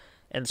islands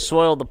and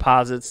soil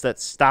deposits that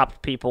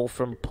stopped people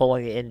from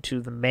pulling into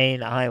the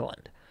main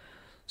island.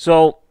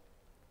 So,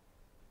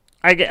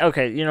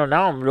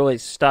 now I'm really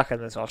stuck in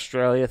this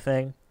Australia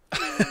thing.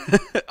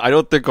 I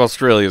don't think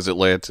Australia's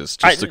Atlantis,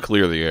 just to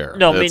clear the air.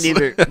 No, me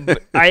neither.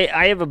 But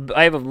I have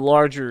a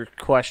larger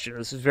question.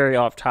 This is very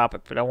off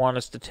topic, but I want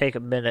us to take a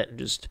minute and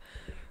just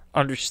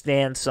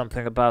understand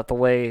something about the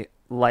way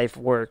life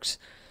works.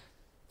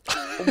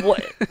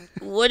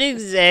 What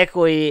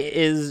exactly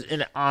is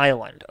an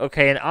island?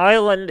 Okay, an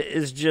island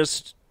is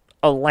just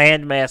a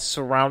landmass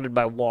surrounded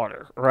by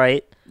water,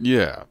 right?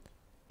 Yeah.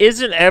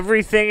 Isn't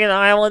everything an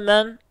island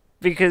then?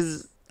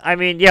 Because, I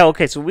mean, yeah,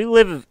 okay, so we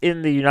live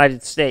in the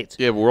United States.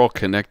 Yeah, we're all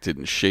connected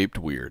and shaped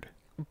weird.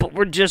 But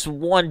we're just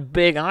one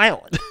big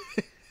island.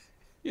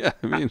 Yeah,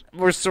 I mean...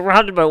 We're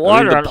surrounded by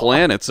water. The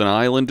planet's an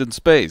island in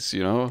space,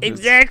 you know?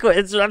 Exactly,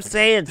 that's what I'm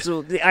saying.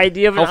 So the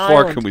idea of an island...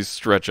 How far can we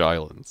stretch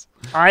islands?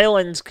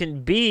 Islands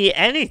can be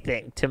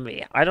anything to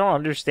me. I don't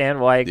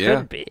understand why it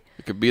couldn't be.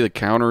 It could be the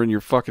counter in your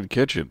fucking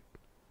kitchen.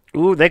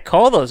 Ooh, they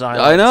call those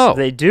islands. I know.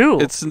 They do.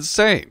 It's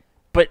insane.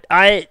 But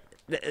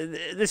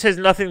this has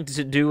nothing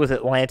to do with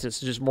Atlantis,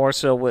 just more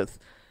so with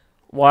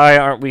why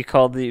aren't we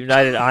called the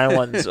United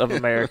Islands of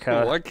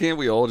America? Why can't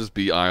we all just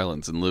be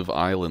islands and live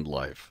island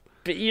life?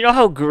 But you know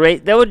how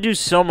great that would do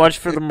so much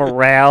for the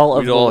morale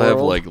of We'd the all world.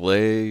 have like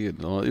lay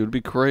and all. It would be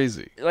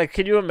crazy. Like,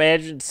 can you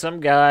imagine some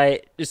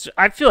guy?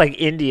 I feel like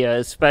India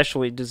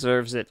especially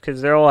deserves it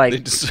because they're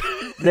like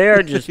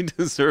they're just they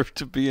deserve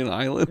to be an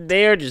island.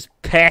 they are just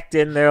packed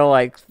in there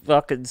like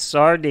fucking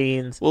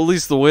sardines. Well, at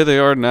least the way they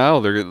are now,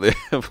 they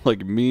have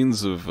like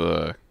means of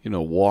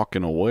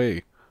walking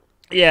away.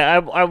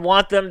 Yeah, I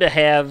want them to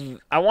have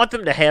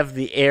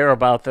the air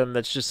about them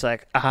that's just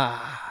like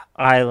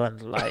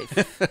island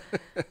life.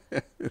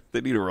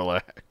 They need to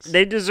relax.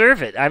 They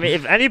deserve it. I mean,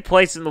 if any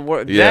place in the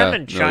world, Yeah, them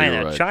and China,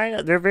 you're right.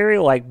 China, they're very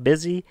like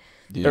busy.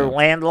 Yeah. They're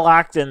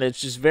landlocked, and it's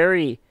just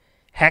very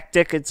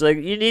hectic. It's like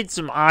you need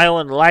some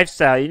island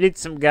lifestyle. You need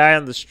some guy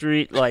on the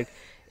street like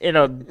in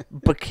a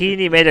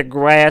bikini made of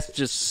grass,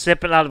 just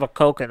sipping out of a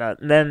coconut,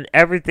 and then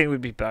everything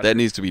would be better. That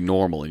needs to be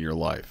normal in your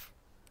life.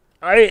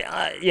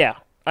 Yeah.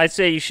 I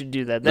say you should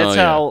do that. That's Oh,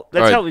 yeah. how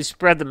Right. how we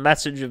spread the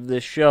message of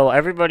this show.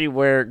 Everybody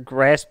wear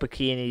grass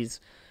bikinis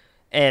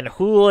and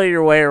hula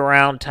your way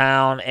around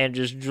town and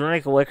just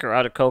drink liquor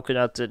out of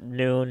coconuts at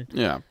noon.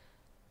 Yeah.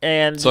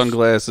 And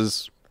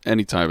Sunglasses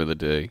any time of the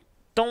day.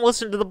 don't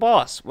listen to the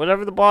boss.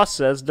 Whatever the boss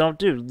says, don't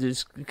do.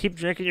 Just keep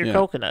drinking your Yeah.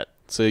 coconut.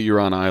 Say you're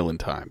on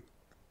island time.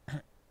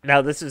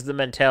 Now, this is the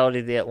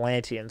mentality the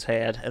Atlanteans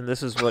had, and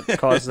this is what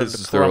caused them This to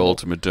is their crumble.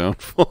 ultimate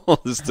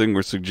downfall. This thing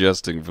we're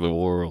suggesting for the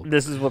world.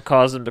 This is what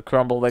caused them to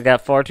crumble. They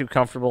got far too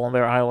comfortable in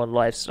their island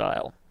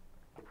lifestyle.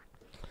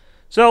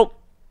 So,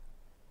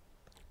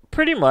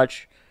 pretty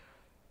much,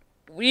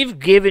 we've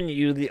given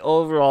you the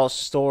overall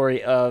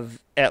story of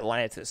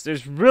Atlantis.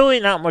 There's really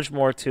not much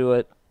more to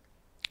it.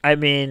 I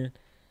mean,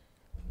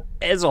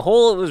 as a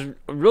whole, it was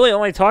really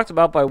only talked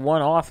about by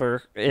one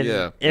author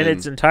in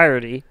its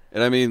entirety.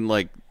 And I mean,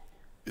 like,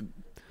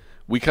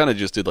 we kind of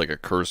just did like a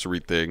cursory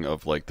thing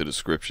of like the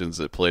descriptions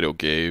that Plato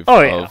gave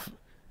of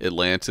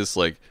Atlantis.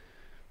 Like,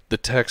 the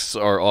texts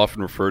are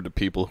often referred to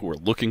people who are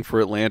looking for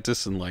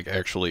Atlantis and like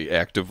actually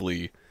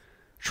actively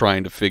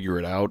trying to figure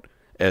it out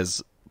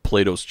as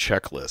Plato's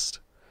checklist.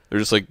 They're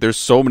just like, there's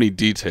so many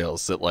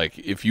details that like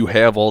if you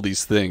have all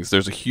these things,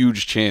 there's a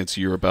huge chance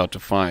you're about to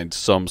find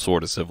some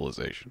sort of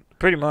civilization.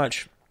 Pretty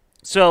much.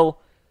 So,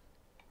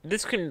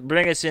 this can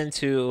bring us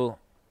into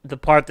the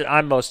part that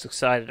I'm most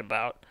excited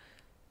about.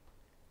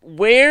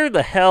 Where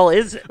the hell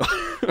is it?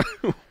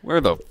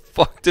 Where the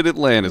fuck did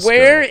Atlantis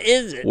Where go?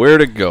 is it?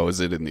 Where'd it go? Is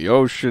it in the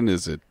ocean?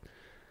 Is it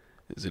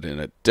in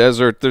a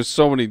desert? There's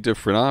so many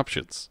different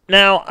options.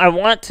 Now, I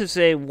want to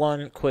say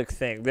one quick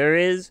thing.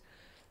 This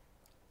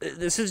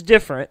is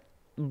different,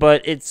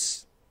 but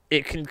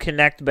it can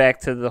connect back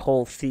to the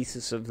whole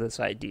thesis of this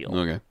ideal.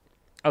 Okay.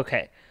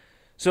 Okay.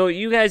 So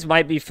you guys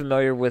might be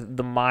familiar with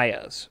the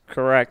Mayas,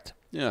 correct?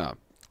 Yeah.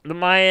 The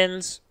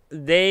Mayans,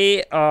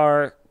 they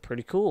are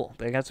pretty cool.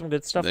 They got some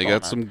good stuff They going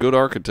got on. some good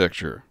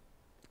architecture.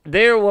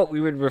 They're what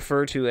we would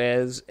refer to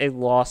as a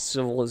lost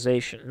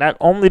civilization. Not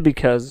only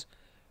because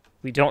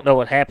we don't know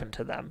what happened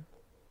to them,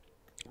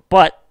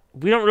 but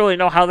we don't really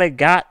know how they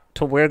got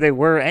to where they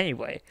were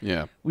anyway.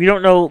 Yeah. We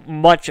don't know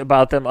much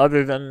about them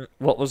other than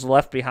what was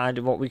left behind,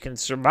 and what we can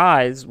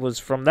surmise was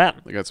from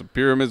them. They got some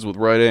pyramids with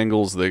right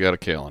angles. They got a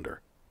calendar.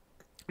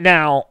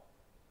 Now,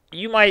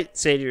 you might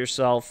say to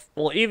yourself,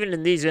 well, even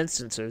in these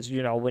instances,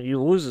 when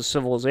you lose a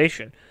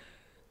civilization,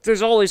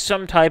 there's always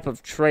some type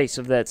of trace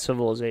of that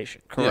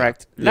civilization,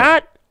 correct? Yeah.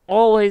 Not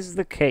always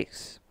the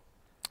case.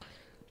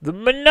 The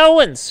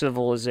Minoan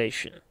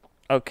civilization,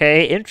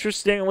 okay,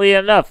 interestingly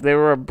enough, they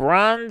were a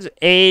Bronze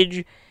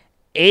Age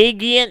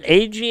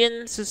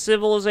Aegean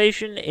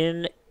civilization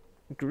in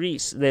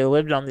Greece. They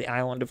lived on the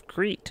island of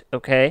Crete,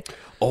 okay?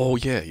 Oh,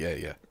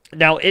 yeah.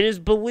 Now, it is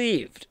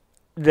believed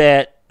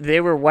that they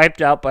were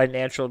wiped out by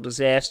natural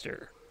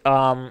disaster.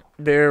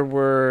 There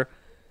were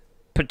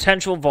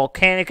potential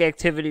volcanic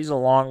activities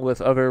along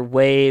with other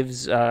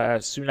waves,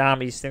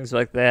 tsunamis, things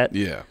like that,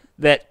 Yeah.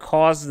 that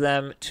caused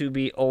them to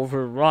be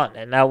overrun.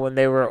 And now when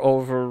they were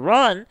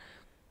overrun,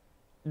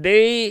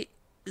 the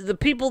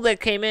people that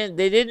came in,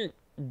 they didn't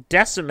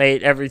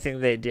decimate everything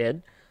they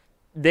did.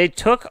 They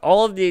took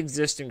all of the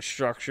existing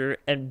structure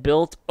and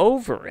built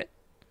over it.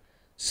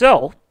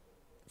 So,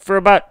 for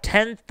about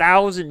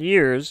 10,000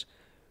 years,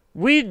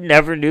 we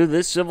never knew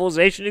this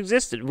civilization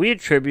existed. We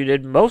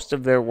attributed most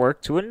of their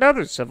work to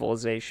another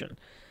civilization.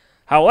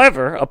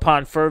 However,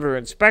 upon further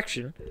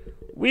inspection,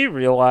 we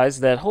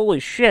realized that, holy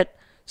shit,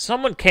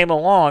 someone came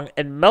along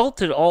and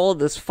melted all of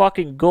this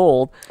fucking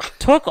gold,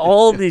 took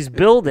all of these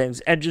buildings,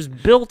 and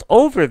just built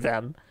over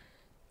them.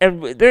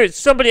 And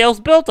somebody else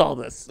built all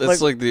this.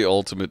 That's like the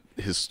ultimate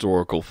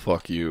historical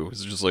fuck you.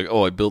 It's just like,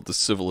 oh, I built the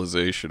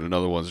civilization.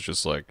 Another one's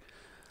just like,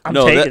 I'm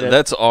no, taking it.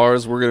 that's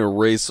ours. We're going to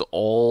erase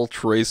all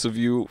trace of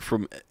you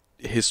from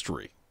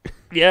history.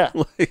 Yeah.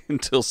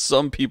 Until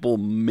some people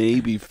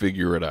maybe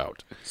figure it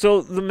out.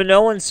 So the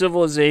Minoan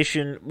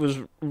civilization was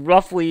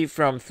roughly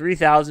from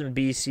 3000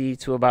 BC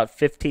to about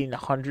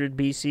 1500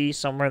 BC,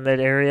 somewhere in that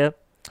area.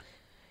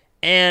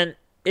 And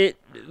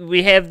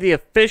we have the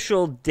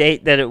official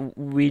date that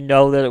we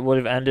know that it would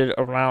have ended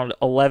around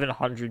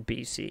 1100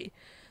 BC.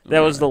 That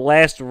was the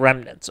last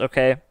remnants,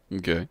 okay?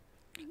 Okay.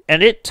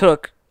 And it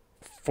took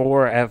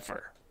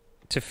forever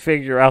to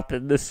figure out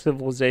that this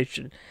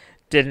civilization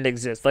didn't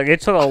exist. Like, it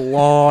took a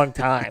long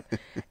time.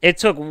 It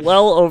took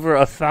well over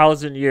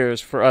 1,000 years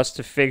for us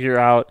to figure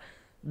out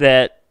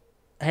that,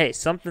 hey,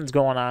 something's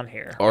going on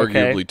here.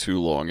 Arguably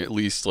too long, at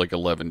least like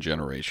 11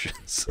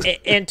 generations.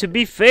 And to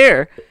be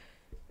fair,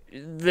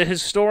 the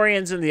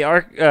historians and the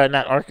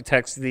not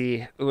architects,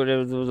 the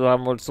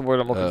what's the word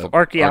I'm looking for?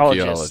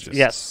 Archaeologists.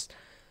 Yes,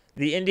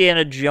 the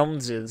Indiana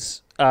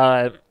Joneses.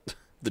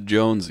 The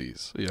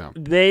Jonesies, yeah.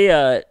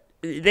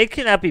 They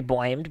cannot be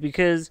blamed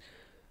because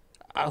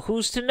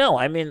who's to know?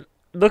 I mean,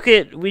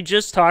 we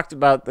just talked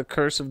about the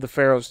curse of the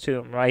Pharaoh's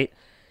tomb, right?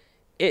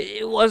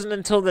 It wasn't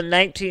until the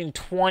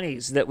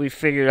 1920s that we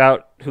figured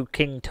out who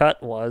King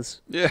Tut was.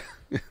 Yeah,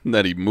 and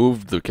that he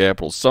moved the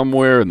capital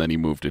somewhere, and then he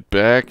moved it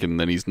back, and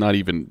then he's not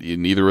even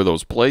in either of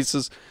those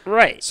places.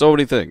 Right. So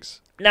many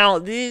things. Now,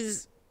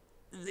 there's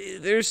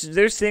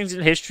things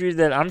in history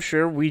that I'm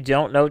sure we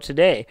don't know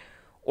today.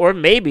 Or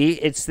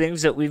maybe it's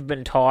things that we've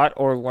been taught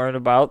or learned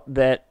about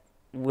that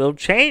will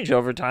change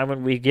over time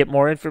when we get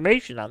more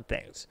information on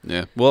things.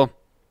 Yeah, well,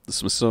 the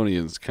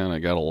Smithsonian's kind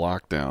of got a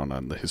lockdown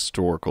on the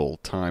historical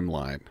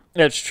timeline.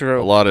 That's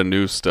true. A lot of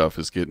new stuff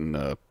is getting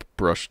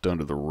brushed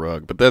under the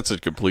rug, but that's a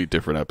complete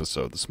different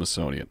episode, the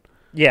Smithsonian.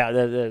 Yeah,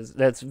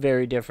 that's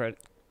very different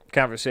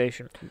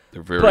conversation.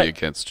 They're very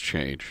against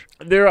change.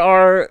 There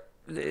are,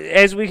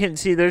 as we can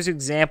see, there's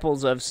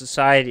examples of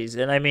societies,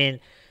 and I mean,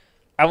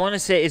 I want to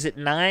say, is it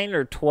 9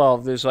 or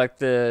 12? There's like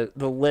the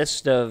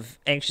list of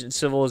ancient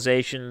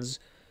civilizations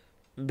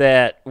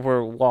that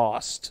were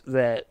lost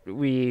that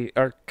we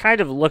are kind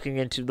of looking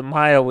into. The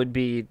Maya would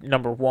be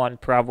number 1,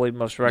 probably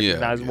most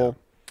recognizable.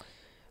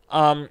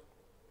 Yeah.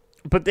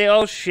 But they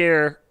all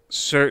share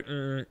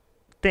certain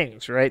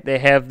things, right? They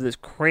have this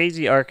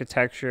crazy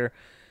architecture.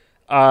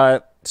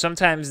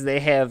 Sometimes they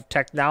have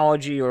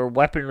technology or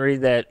weaponry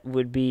that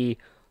would be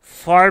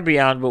far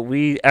beyond what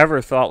we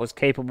ever thought was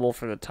capable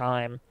for the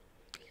time.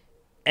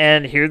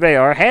 And here they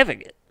are having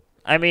it.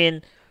 I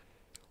mean,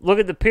 look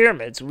at the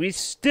pyramids. We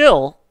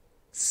still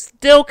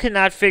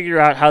cannot figure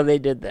out how they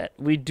did that.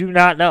 We do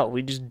not know.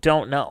 We just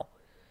don't know.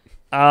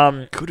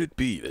 Could it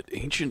be that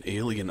ancient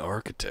alien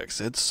architects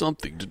had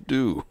something to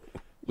do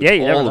with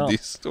you all never of know.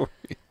 these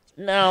stories?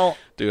 No.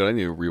 Dude, I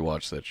need to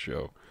rewatch that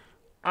show.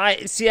 I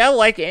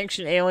like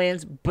Ancient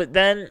Aliens, but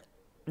then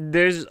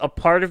there's a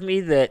part of me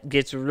that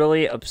gets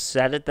really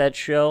upset at that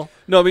show.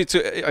 No, me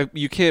too.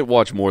 You can't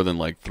watch more than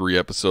like 3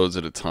 episodes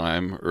at a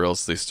time, or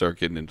else they start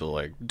getting into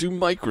like, do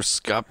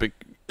microscopic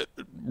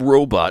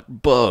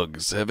robot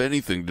bugs have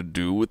anything to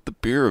do with the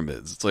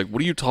pyramids? It's like,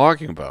 what are you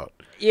talking about?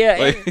 Yeah,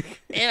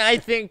 Like, and I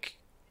think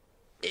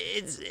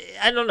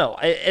I don't know.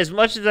 As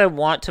much as I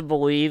want to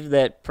believe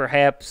that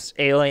perhaps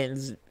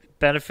aliens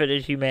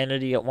benefited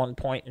humanity at one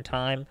point in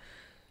time,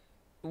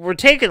 we're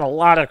taking a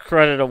lot of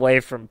credit away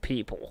from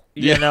people,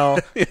 you know?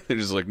 They're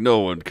just like, no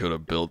one could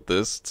have built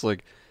this. It's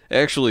like,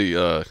 actually,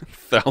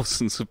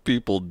 thousands of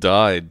people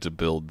died to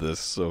build this,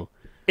 so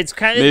it's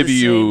kind of maybe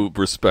you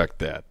respect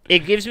that. It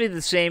gives me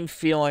the same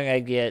feeling I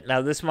get.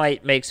 Now, this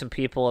might make some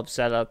people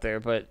upset out there,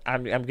 but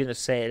I'm going to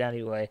say it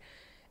anyway.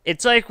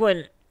 It's like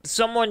when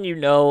someone you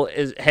know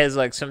has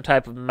like some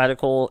type of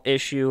medical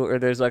issue, or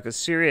there's like a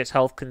serious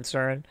health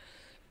concern,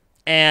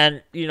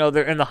 and you know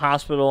they're in the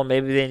hospital,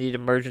 maybe they need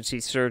emergency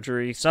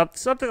surgery,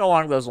 something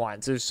along those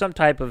lines. There's some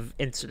type of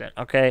incident,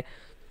 okay?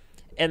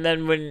 And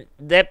then when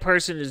that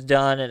person is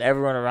done and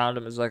everyone around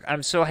them is like,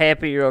 I'm so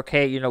happy you're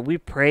okay, you know, we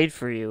prayed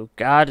for you,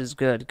 God is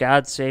good,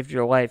 God saved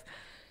your life.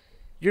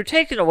 You're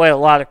taking away a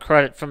lot of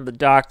credit from the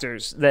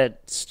doctors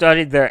that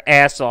studied their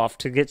ass off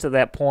to get to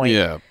that point.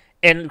 Yeah.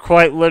 And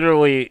quite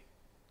literally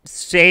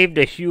saved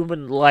a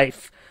human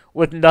life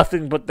with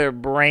nothing but their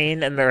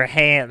brain and their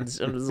hands.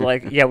 And it was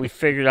like, yeah, we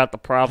figured out the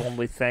problem,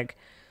 we think.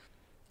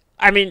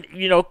 I mean,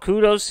 you know,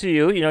 kudos to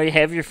you. You know, you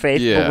have your faith,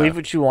 believe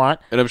what you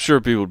want. And I'm sure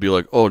people would be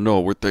like, oh, no,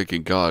 we're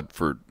thanking God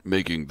for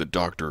making the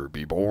doctor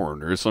be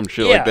born or some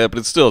shit like that. But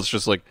it's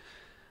just like,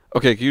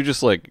 okay, can you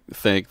just, like,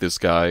 thank this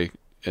guy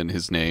and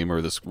his name,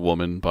 or this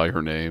woman by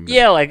her name?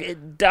 Yeah,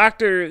 like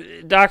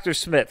Dr.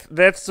 Smith.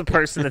 That's the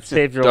person that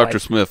saved your life. Dr.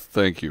 Smith,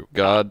 thank you.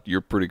 God,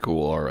 you're pretty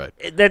cool. All right.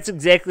 That's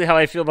exactly how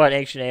I feel about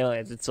Ancient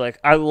Aliens. It's like,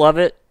 I love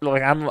it.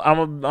 Like,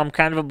 I'm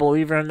kind of a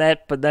believer in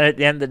that. But then at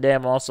the end of the day,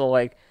 I'm also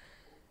like,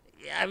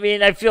 I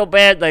mean, I feel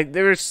bad. Like,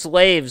 there were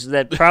slaves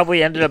that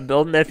probably ended up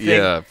building that thing.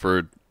 Yeah,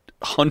 for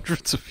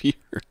hundreds of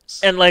years.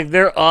 And, like,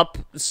 they're up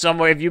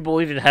somewhere. If you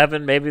believe in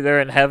heaven, maybe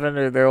they're in heaven,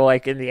 or they're,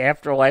 like, in the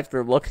afterlife.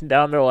 They're looking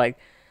down. They're like,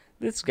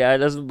 this guy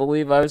doesn't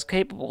believe I was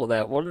capable of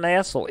that. What an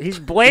asshole. He's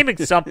blaming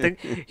something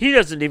he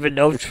doesn't even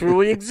know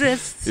truly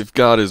exists. If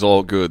God is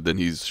all good, then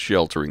he's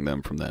sheltering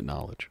them from that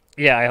knowledge.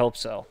 Yeah, I hope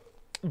so.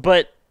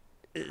 But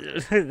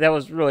that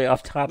was really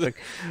off topic.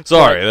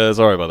 Sorry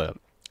about that.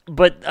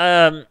 But,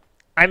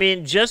 I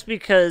mean, just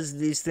because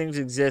these things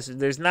exist,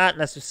 there's not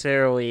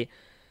necessarily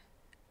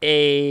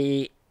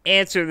a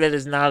answer that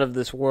is not of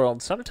this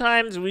world.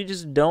 Sometimes we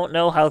just don't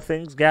know how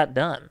things got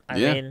done. I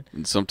mean,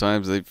 and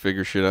sometimes they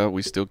figure shit out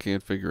we still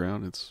can't figure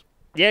out. It's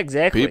Yeah,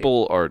 exactly.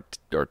 People are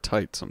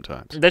tight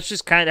sometimes. That's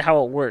just kind of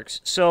how it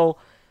works. So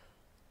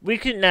we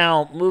can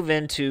now move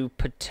into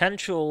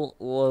potential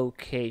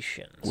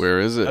locations. Where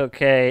is it?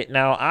 Okay,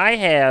 now I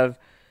have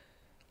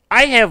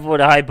what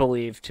I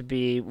believe to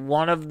be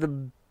one of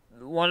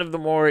the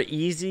more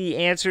easy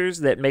answers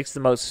that makes the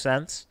most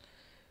sense.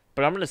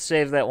 But I'm gonna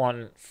save that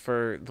one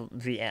for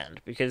the end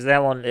because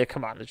that one,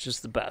 come on, it's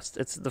just the best.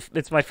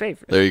 It's my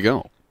favorite. There you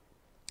go.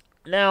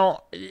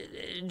 Now,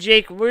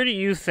 Jake, where do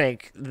you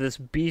think this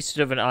beast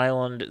of an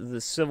island,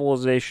 this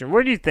civilization,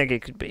 where do you think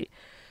it could be?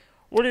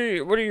 What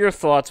are your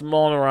thoughts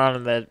mulling around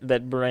in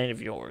that brain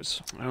of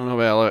yours? I don't know,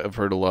 Val. I've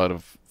heard a lot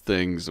of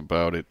things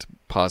about it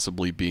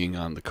possibly being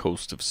on the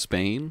coast of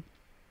Spain,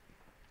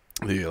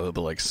 the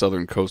like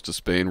southern coast of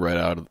Spain, right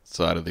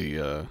outside of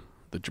the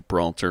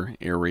Gibraltar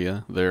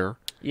area there.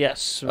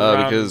 Yes,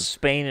 around because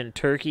Spain and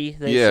Turkey.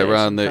 They yeah, say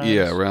around there. sometimes.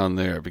 Yeah, around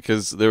there.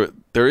 Because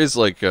there is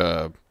like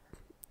a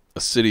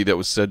city that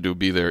was said to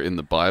be there in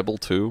the Bible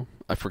too.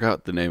 I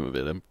forgot the name of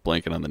it. I'm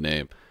blanking on the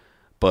name.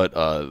 But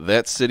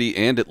that city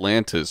and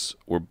Atlantis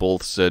were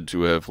both said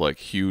to have like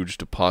huge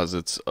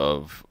deposits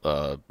of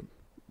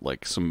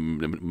like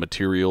some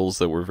materials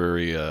that were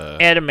very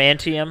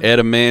Adamantium.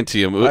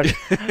 adamantium.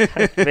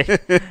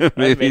 I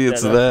Maybe made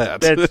it's up.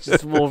 that. That's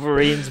just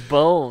Wolverine's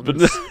bones.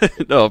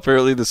 But no,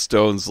 apparently the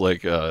stones,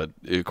 like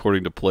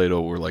according to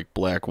Plato, were like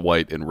black,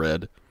 white, and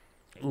red.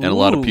 And a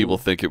lot of people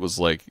think it was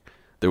like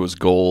there was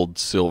gold,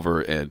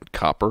 silver, and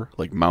copper,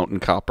 like mountain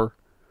copper.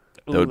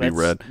 That would be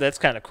red. That's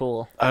kind of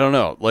cool. I don't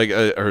know. Like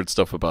I heard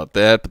stuff about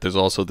that, but there's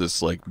also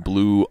this like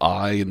blue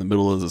eye in the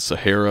middle of the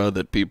Sahara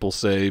that people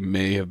say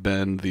may have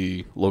been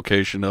the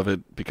location of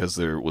it because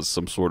there was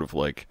some sort of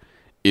like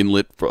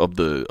inlet of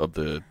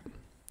the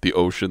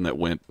ocean that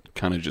went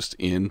kind of just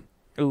in.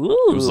 Ooh.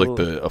 It was like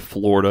a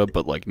Florida,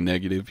 but like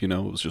negative. It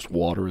was just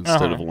water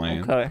instead of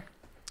land. Okay.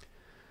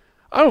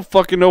 I don't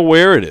fucking know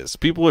where it is.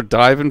 People are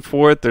diving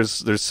for it.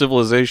 There's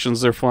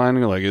civilizations they're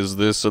finding. Like, is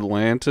this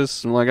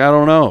Atlantis? I'm like, I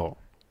don't know.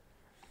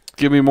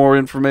 Give me more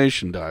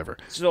information, diver.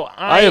 So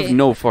I have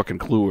no fucking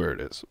clue where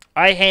it is.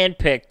 I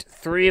handpicked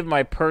 3 of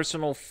my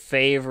personal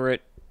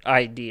favorite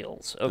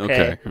ideals.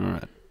 Okay. All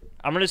right.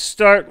 I'm gonna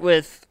start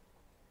with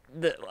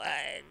the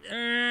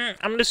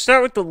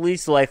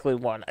least likely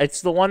one.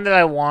 It's the one that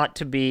I want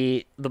to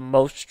be the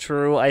most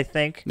true, I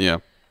think. Yeah.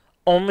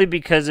 Only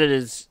because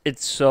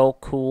it's so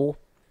cool.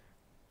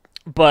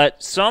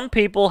 But some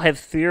people have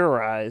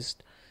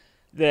theorized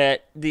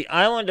that the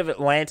island of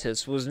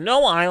Atlantis was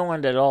no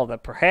island at all,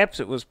 that perhaps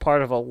it was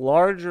part of a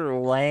larger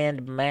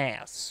land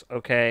mass,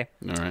 okay?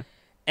 All right.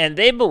 And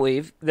they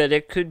believe that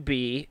it could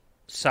be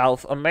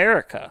South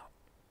America,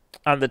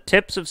 on the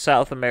tips of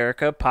South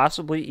America,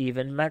 possibly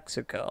even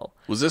Mexico.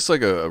 Was this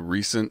like a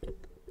recent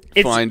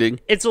It's- finding?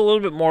 It's a little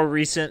bit more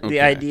recent,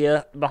 the Okay.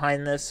 idea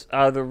behind this.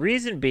 The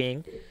reason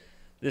being,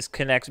 this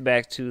connects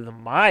back to the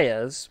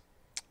Mayas.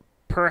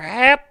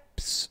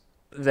 Perhaps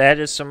that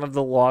is some of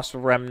the lost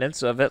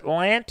remnants of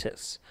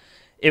Atlantis.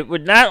 It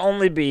would not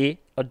only be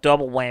a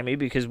double whammy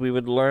because we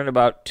would learn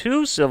about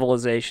 2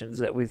 civilizations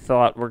that we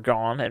thought were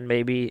gone and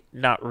maybe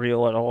not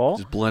real at all.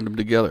 Just blend them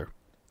together.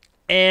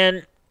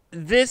 And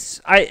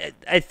this, I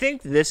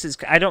think this is,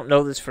 I don't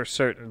know this for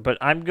certain, but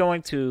I'm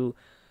going to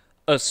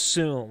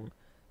assume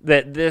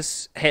that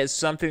this has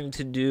something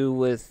to do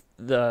with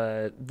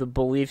the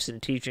beliefs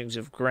and teachings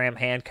of Graham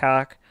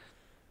Hancock,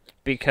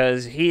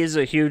 because he is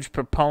a huge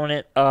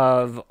proponent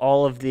of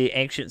all of the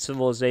ancient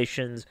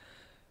civilizations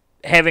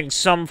having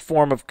some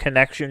form of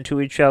connection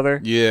to each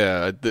other.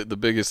 Yeah, the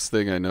biggest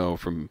thing I know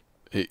from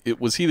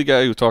was he the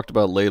guy who talked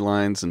about ley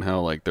lines and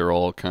how like they're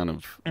all kind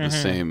of the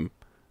same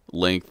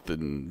length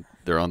and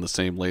they're on the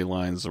same ley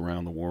lines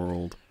around the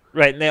world.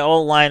 Right, and they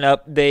all line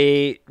up.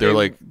 They're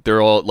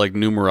all like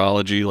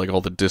numerology, like all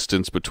the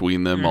distance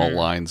between them all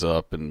lines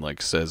up and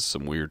like says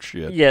some weird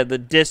shit. Yeah, the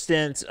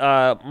distance. You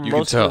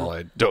can tell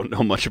I don't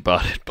know much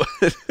about it,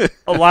 but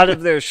a lot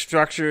of their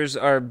structures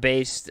are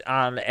based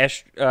on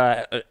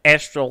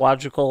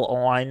astrological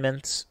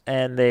alignments,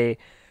 and they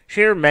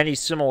share many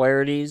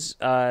similarities.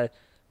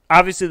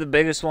 Obviously, the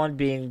biggest one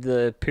being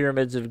the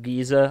pyramids of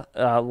Giza,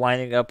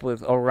 lining up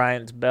with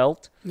Orion's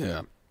belt.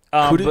 yeah.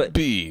 Could it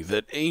be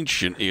that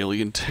ancient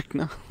alien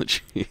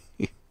technology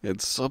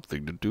had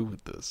something to do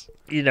with this?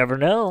 You never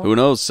know. Who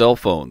knows? Cell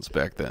phones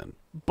back then.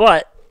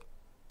 But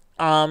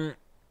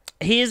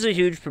he is a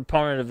huge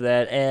proponent of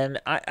that, and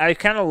I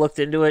kind of looked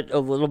into it a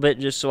little bit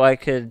just so I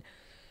could.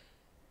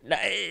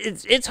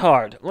 It's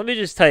hard. Let me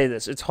just tell you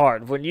this: it's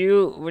hard when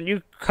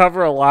you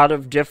cover a lot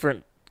of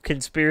different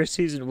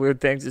conspiracies and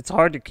weird things. It's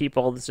hard to keep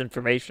all this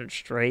information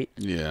straight.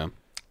 Yeah,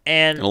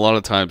 and a lot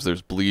of times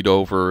there's bleed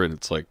over, and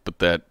it's like, but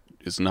that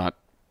is not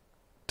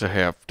to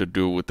have to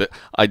do with it.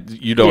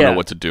 You don't know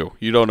what to do.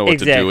 You don't know what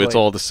to do. It's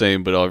all the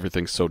same, but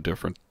everything's so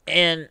different.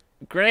 And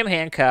Graham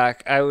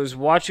Hancock, I was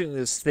watching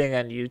this thing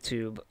on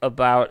YouTube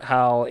about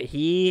how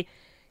he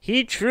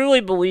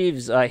truly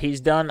believes he's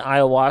done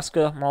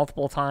ayahuasca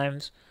multiple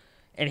times,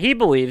 and he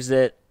believes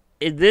that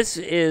this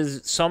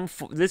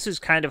is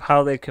kind of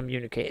how they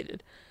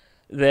communicated,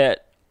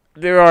 that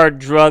there are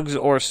drugs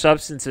or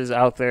substances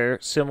out there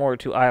similar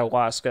to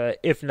ayahuasca,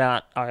 if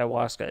not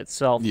ayahuasca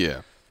itself,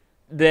 Yeah.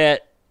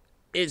 that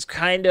is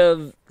kind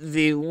of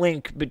the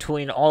link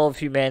between all of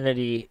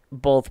humanity,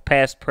 both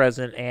past,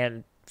 present,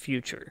 and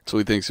future. So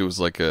he thinks it was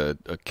like a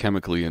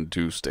chemically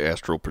induced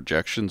astral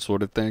projection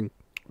sort of thing.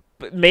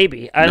 But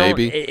maybe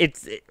Maybe.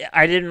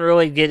 I didn't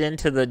really get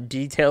into the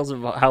details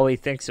of how he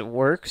thinks it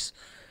works,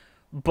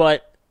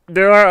 but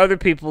there are other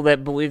people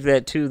that believe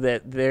that too.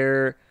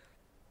 That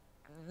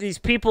these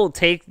people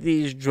take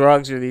these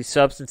drugs or these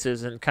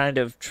substances and kind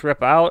of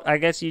trip out, I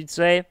guess you'd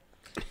say.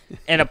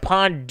 And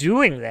upon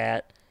doing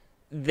that,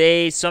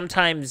 they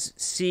sometimes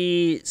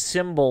see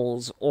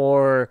symbols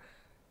or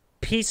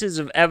pieces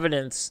of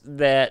evidence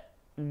that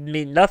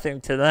mean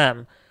nothing to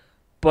them.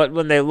 But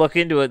when they look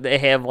into it, they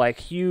have like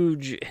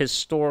huge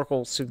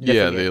historical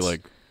significance. Yeah,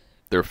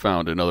 they're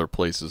found in other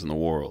places in the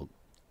world.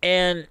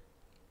 And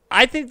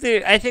I think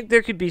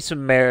there could be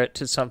some merit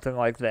to something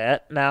like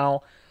that.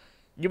 Now,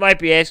 you might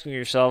be asking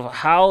yourself,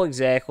 how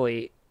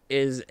exactly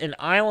is an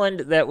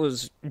island that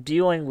was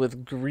dealing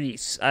with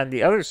Greece on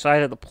the other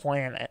side of the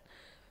planet,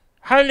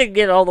 how did it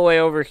get all the way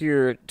over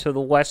here to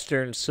the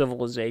Western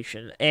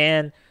civilization?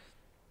 And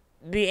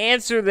the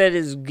answer that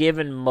is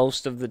given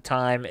most of the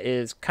time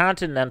is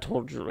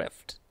continental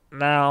drift.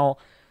 Now,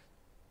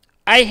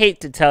 I hate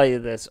to tell you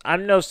this.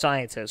 I'm no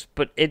scientist,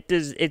 but it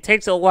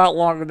takes a lot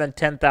longer than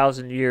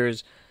 10,000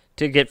 years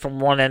to get from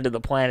one end of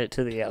the planet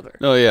to the other.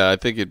 Oh yeah, I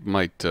think it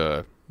might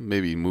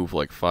maybe move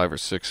like 5 or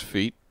 6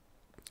 feet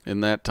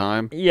in that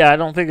time. Yeah, I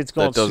don't think it's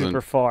going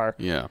super far.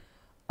 Yeah.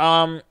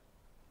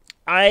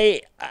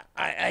 I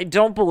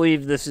don't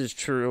believe this is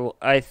true.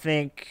 I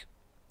think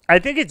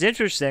it's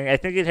interesting. I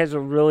think it has a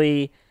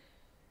really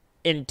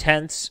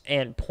intense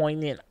and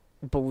poignant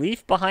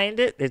belief behind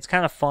it. It's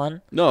kind of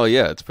fun. No,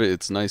 yeah,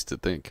 it's nice to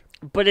think.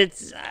 But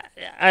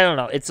I don't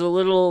know. It's a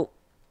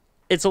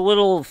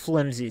little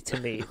flimsy to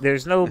me.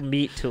 There's no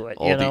meat to it.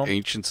 All the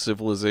ancient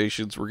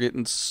civilizations were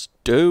getting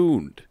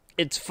stoned.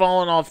 It's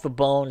fallen off the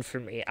bone for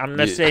me. I'm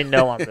going to say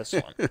no on this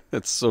one.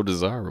 That's so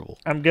desirable.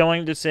 I'm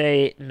going to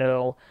say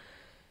no.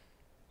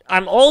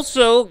 I'm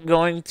also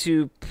going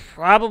to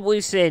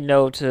probably say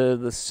no to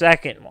the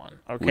second one.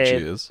 Okay,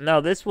 which is?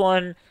 No, this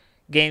one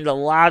gained a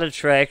lot of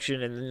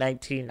traction in the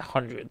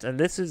 1900s, and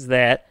this is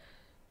that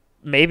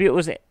maybe it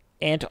was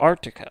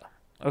Antarctica.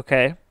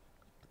 Okay.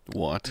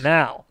 What?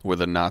 Now, where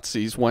the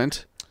Nazis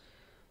went?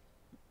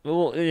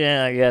 Well,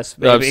 yeah, I guess.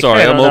 Maybe. I'm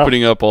sorry, I'm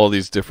opening up all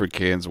these different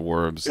cans of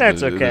worms.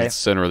 That's okay. The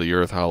center of the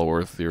earth, hollow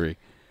earth theory.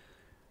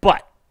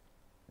 But.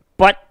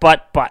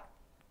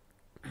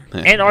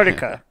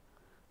 Antarctica.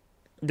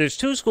 There's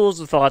two schools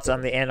of thoughts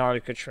on the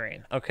Antarctica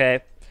train,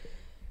 okay?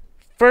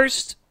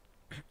 First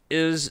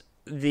is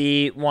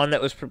the one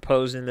that was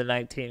proposed in the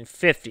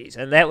 1950s,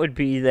 and that would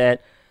be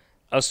that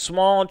a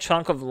small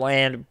chunk of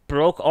land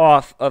broke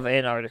off of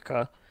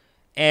Antarctica,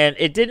 and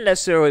it didn't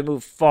necessarily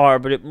move far,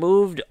 but it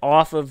moved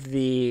off of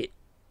the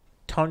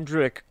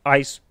tundric,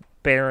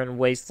 ice-barren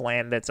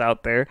wasteland that's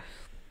out there,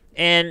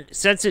 and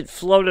since it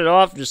floated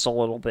off just a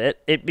little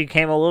bit, it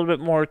became a little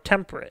bit more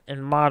temperate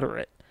and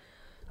moderate.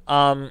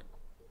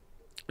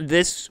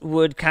 This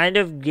would kind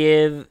of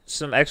give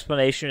some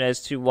explanation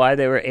as to why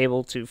they were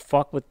able to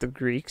fuck with the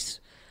Greeks.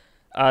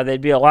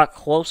 They'd be a lot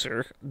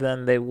closer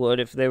than they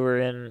would if they were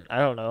in, I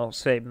don't know,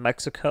 say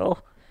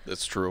Mexico.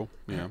 That's true,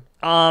 yeah.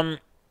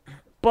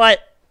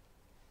 But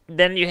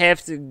then you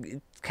have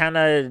to kind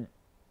of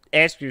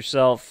ask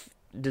yourself,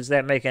 does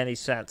that make any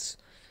sense?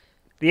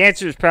 The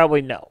answer is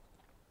probably no.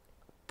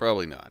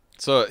 Probably not.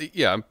 So,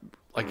 yeah,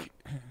 like,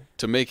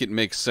 to make it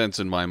make sense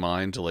in my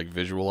mind, to, like,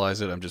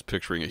 visualize it, I'm just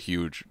picturing a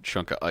huge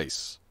chunk of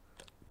ice.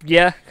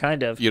 Yeah,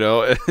 kind of. You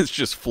know, it's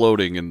just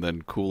floating and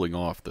then cooling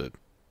off the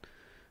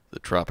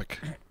tropic.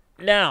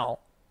 Now,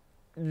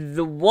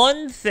 the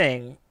one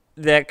thing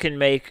that can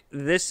make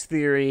this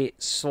theory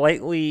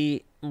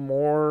slightly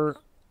more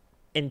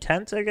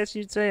intense, I guess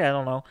you'd say, I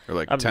don't know. Or,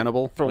 like,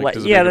 tenable? Does it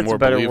that's make it a more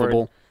better believable?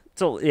 word.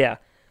 So, yeah.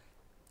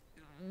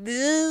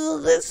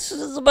 This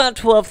is about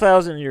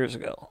 12,000 years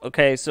ago.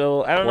 Okay,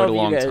 so I don't know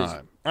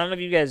if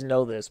you guys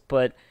know this,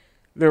 but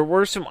there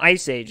were some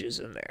ice ages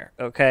in there,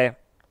 okay?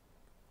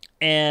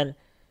 And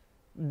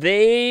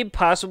they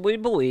possibly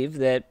believe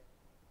that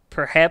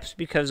perhaps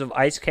because of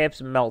ice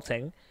caps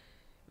melting,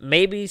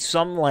 maybe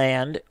some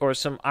land or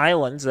some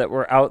islands that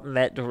were out in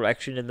that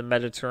direction in the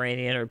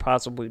Mediterranean or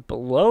possibly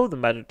below the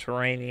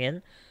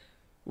Mediterranean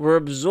were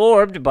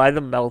absorbed by the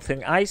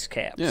melting ice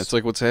caps. Yeah, it's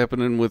like what's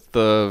happening with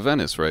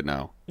Venice right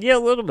now. Yeah, a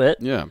little bit.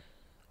 Yeah.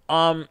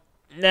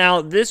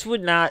 Now, this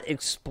would not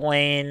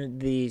explain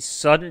the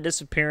sudden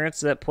disappearance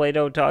that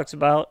Plato talks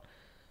about,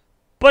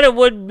 but it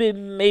would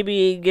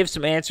maybe give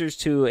some answers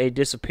to a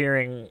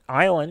disappearing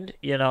island,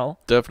 you know?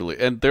 Definitely.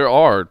 And there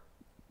are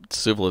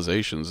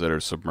civilizations that are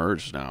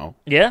submerged now.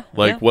 Yeah.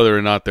 Like, whether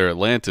or not they're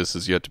Atlantis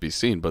is yet to be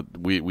seen, but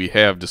we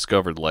have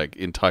discovered, like,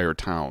 entire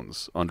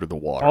towns under the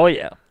water. Oh,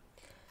 yeah.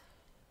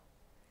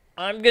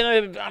 I'm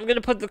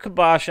gonna put the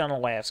kibosh on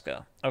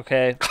Alaska,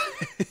 okay?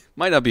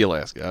 Might not be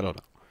Alaska, I don't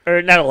know.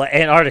 Or not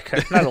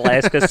Antarctica, not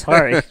Alaska.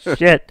 Sorry,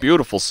 shit.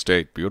 Beautiful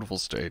state, beautiful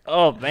state.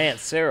 Oh man,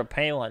 Sarah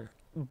Palin.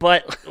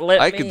 But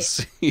I can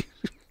see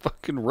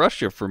fucking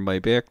Russia from my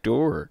back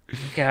door.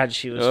 God,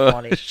 she was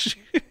funny.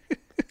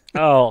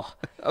 Oh,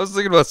 I was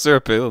thinking about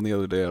Sarah Palin the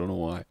other day. I don't know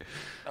why.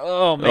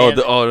 oh man.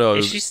 Oh no,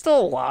 Is she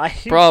still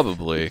alive?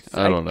 probably.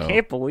 I don't know. I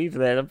can't believe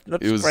that. I'm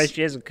surprised was-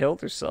 she hasn't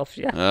killed herself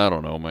yet. I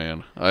don't know,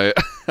 man. I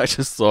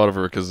just thought of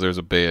her because there's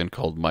a band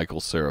called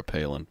Michael Sarah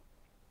Palin.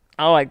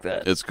 I like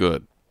that. It's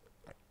good.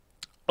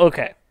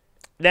 Okay.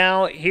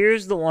 Now,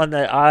 here's the one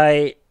that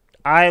I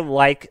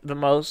like the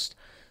most.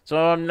 So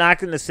I'm not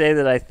going to say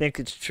that I think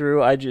it's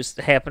true. I just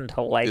happen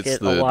to like It's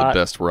it a the lot.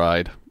 best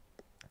ride.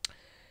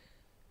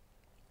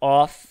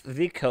 Off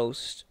the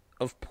coast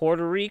of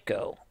Puerto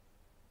Rico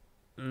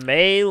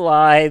may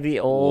lie the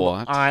old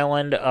What?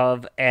 island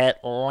of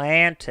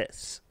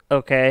Atlantis.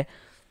 Okay?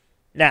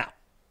 Now,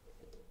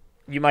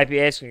 you might be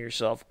asking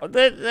yourself,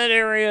 that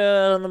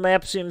area on the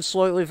map seems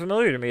slightly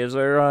familiar to me. Is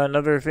there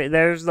another thing?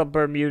 There's the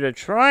Bermuda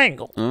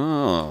Triangle.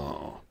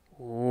 Oh,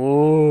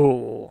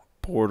 Ooh.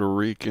 Puerto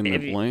Rican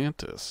If you-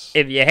 Atlantis.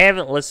 If you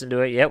haven't listened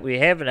to it yet, we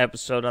have an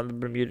episode on the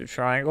Bermuda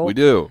Triangle. We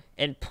do.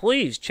 And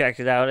please check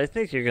it out. I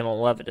think you're going to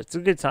love it. It's a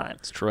good time.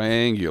 It's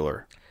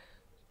triangular.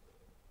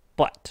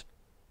 But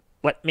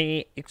let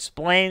me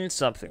explain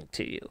something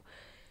to you.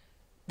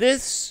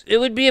 It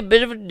would be a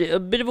bit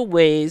of a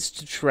ways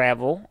to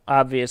travel,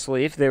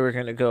 obviously, if they were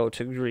going to go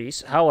to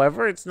Greece.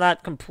 However, it's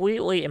not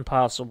completely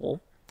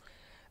impossible.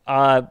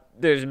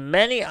 There's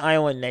many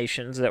island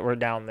nations that were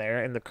down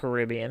there in the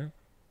Caribbean,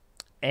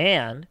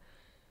 and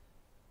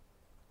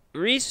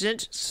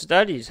recent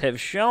studies have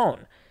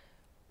shown.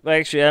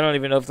 Actually, I don't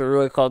even know if they're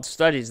really called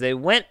studies. They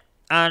went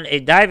on a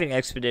diving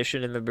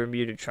expedition in the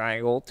Bermuda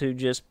Triangle to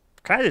just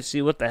kind of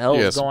see what the hell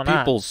is going on.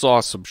 People saw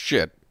some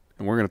shit,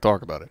 and we're going to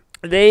talk about it.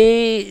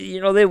 They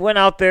went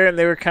out there and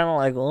they were kind of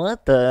like,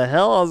 what the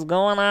hell is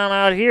going on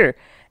out here?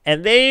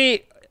 And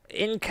they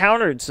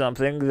encountered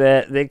something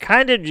that they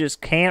kind of just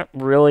can't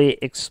really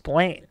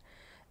explain.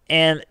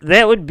 And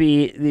that would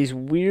be these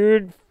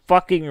weird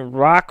fucking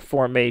rock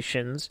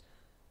formations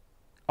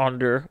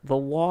under the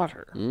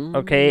water.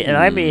 Okay? And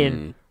I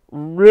mean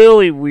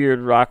really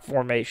weird rock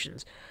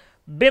formations.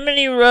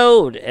 Bimini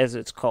Road, as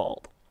it's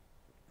called.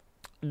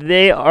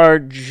 They are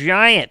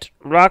giant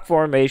rock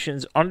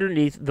formations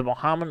underneath the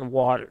Bahamian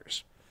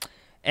waters.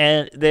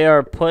 And they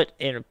are put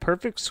in a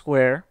perfect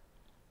square,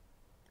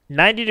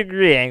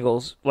 90-degree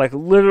angles, like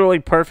literally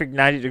perfect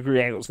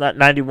 90-degree angles, not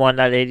 91,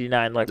 not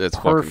 89, like That's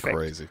perfect. fucking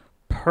crazy.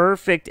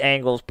 Perfect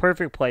angles,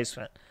 perfect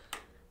placement.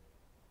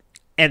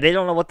 And they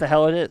don't know what the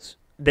hell it is.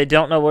 They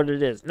don't know what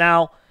it is.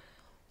 Now,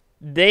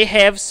 they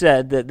have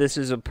said that this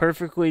is a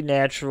perfectly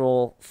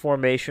natural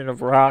formation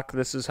of rock.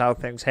 This is how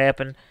things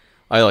happen.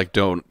 I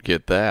don't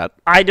get that.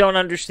 I don't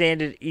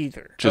understand it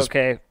either. Just-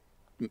 okay.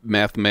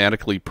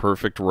 Mathematically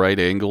perfect right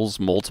angles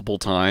multiple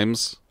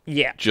times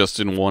Yeah. just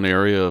in one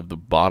area of the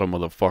bottom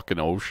of the fucking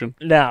ocean.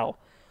 Now,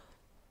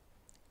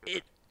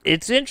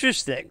 it's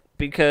interesting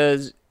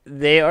because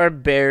they are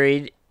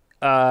buried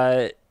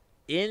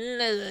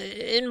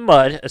in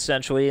mud,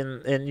 essentially,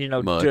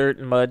 in Mud. dirt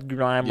and mud,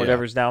 grime, Yeah.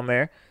 whatever's down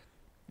there.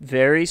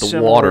 Very The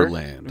similar,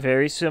 waterland.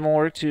 Very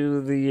similar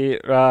to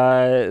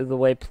the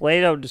way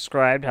Plato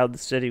described how the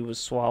city was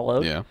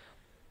swallowed. Yeah.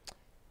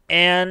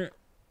 And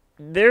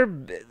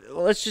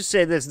let's just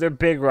say this, they're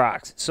big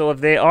rocks. So if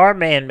they are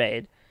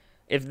man-made,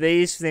 if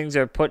these things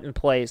are put in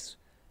place,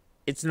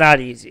 it's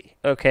not easy,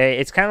 okay?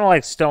 It's kind of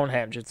like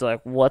Stonehenge. It's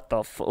like, what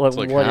the fuck? It's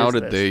like, what how is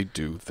did this? they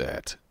do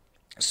that?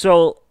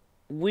 So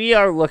we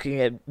are looking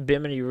at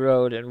Bimini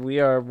Road, and we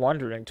are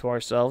wondering to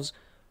ourselves,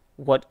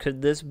 what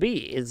could this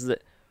be? Is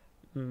that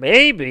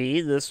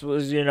maybe this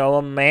was,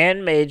 a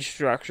man-made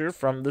structure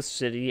from the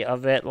city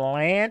of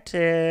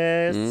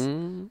Atlantis?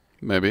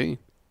 Maybe.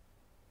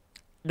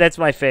 That's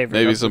my favorite.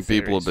 Maybe of the some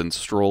people have theories. been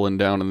strolling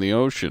down in the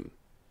ocean.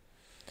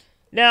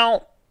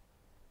 Now,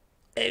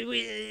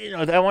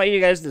 I want you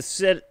guys to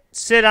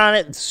sit on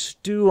it and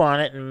stew on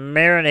it and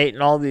marinate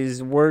in all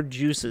these word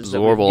juices.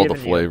 Absorb that all we've the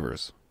given you.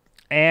 flavors.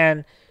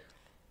 And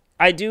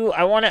I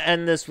want to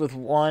end this with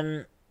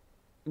one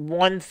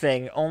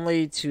thing,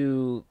 only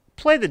to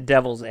play the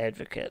devil's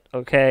advocate,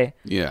 okay?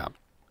 Yeah.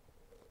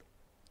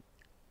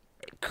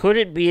 Could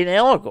it be an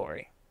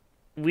allegory?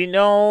 We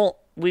know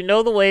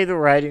the way the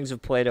writings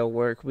of Plato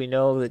work. We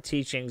know the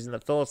teachings and the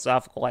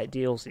philosophical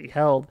ideals he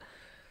held.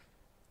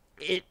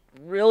 It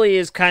really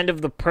is kind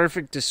of the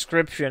perfect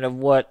description of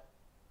what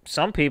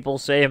some people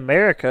say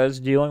America is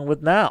dealing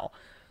with now.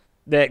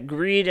 That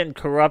greed and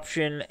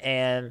corruption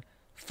and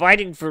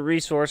fighting for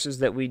resources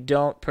that we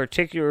don't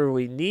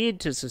particularly need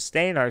to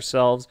sustain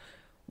ourselves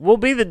will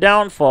be the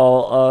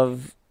downfall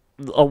of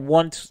a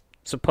once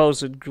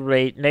supposed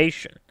great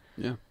nation.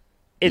 Yeah.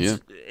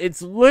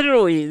 It's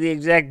literally the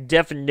exact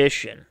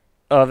definition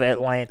of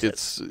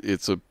Atlantis.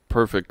 It's a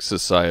perfect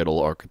societal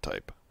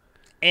archetype.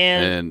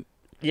 And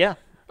yeah.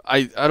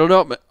 I don't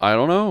know. I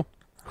don't know.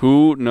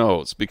 Who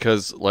knows?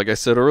 Because, like I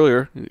said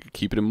earlier,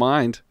 keep it in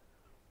mind,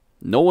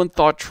 no one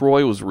thought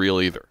Troy was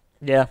real either.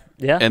 Yeah.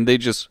 And they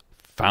just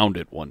found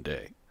it one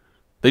day.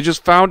 They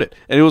just found it,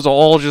 and it was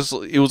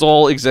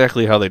all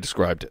exactly how they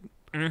described it.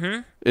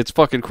 Mm-hmm. It's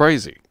fucking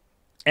crazy.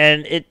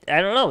 And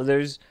I don't know.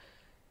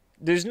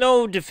 There's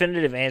no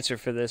definitive answer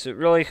for this. It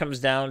really comes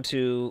down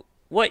to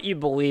what you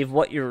believe,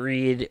 what you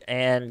read,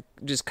 and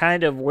just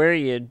kind of where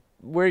you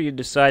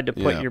decide to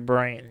put your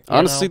brain.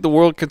 Honestly, the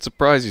world can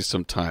surprise you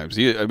sometimes.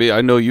 I mean,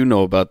 I know you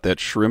know about that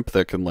shrimp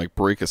that can like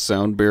break a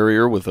sound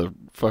barrier with a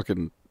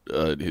fucking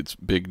its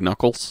big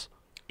knuckles.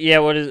 Yeah,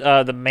 what is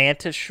the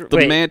mantis shrimp?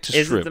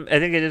 Mantis shrimp. I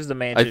think it is the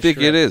mantis. I think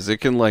shrimp. it is. It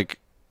can like,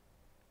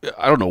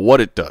 I don't know what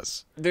it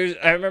does.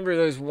 I remember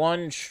there's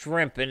one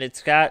shrimp and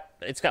it's got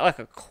like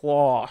a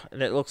claw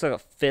and it looks like a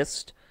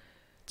fist.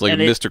 It's like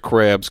Mr.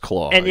 Crab's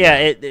claw. And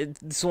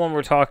it's the one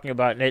we're talking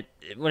about. And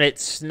when it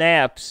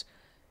snaps,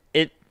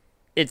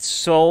 it's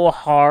so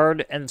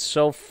hard and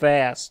so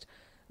fast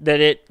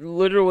that it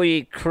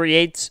literally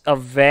creates a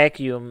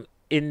vacuum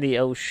in the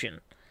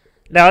ocean.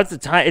 Now it's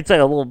like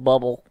a little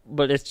bubble,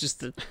 but it's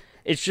just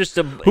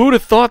a. Who'd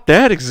have thought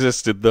that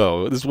existed,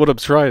 though? This is what I'm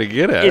trying to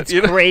get at. It's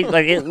great.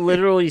 Like it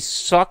literally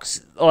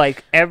sucks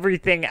like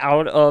everything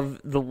out of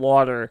the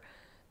water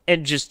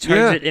and just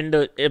turns it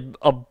into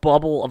a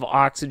bubble of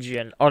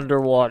oxygen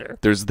underwater.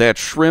 There's that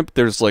shrimp.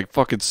 There's like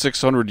fucking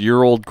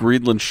 600-year-old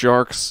Greenland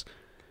sharks.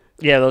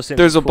 Yeah, those things.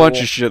 There's are a cool.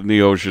 bunch of shit in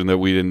the ocean that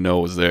we didn't know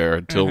was there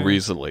until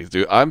recently,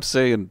 dude. I'm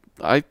saying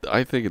I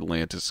think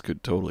Atlantis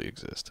could totally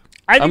exist.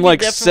 I'm like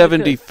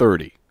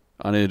 70-30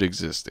 on it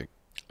existing.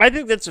 I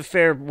think that's a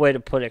fair way to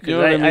put it,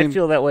 because I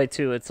feel that way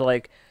too. It's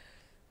like,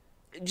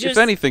 if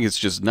anything, it's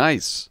just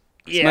nice.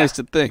 It's nice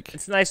to think.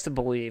 It's nice to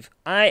believe.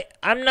 I'm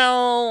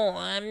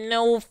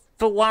no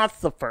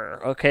philosopher.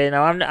 Okay,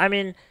 now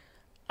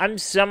I'm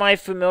semi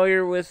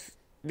familiar with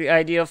the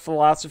idea of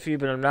philosophy,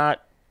 but I'm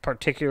not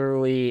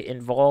particularly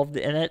involved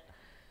in it.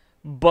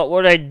 But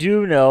what I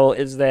do know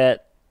is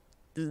that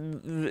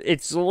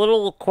it's a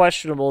little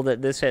questionable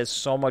that this has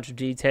so much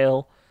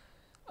detail.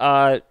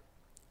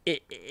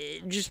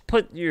 Just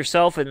put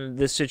yourself in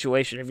this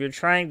situation. If you're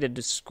trying to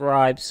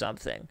describe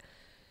something,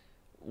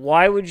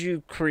 why would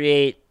you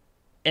create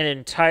an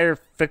entire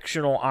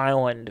fictional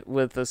island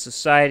with a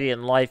society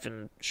and life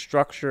and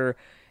structure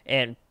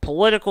and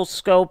political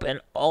scope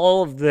and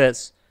all of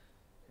this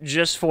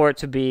just for it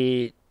to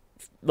be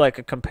like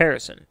a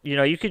comparison?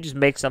 You could just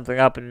make something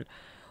up and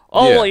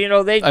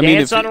they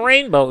dance on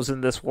rainbows in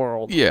this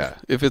world. Yeah,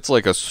 if it's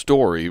like a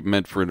story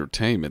meant for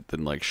entertainment,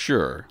 then like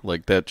sure,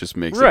 like that just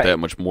makes it that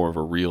much more of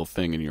a real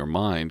thing in your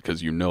mind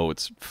because you know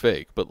it's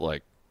fake. But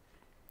like,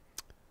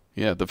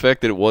 yeah, the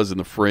fact that it was in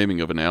the framing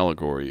of an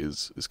allegory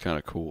is kind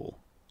of cool.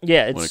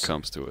 Yeah, when it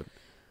comes to it,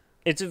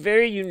 it's a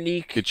very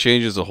unique. It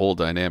changes the whole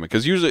dynamic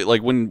because usually,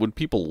 like when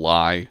people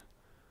lie,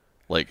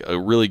 like a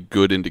really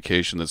good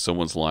indication that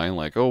someone's lying,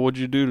 like, oh, what'd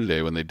you do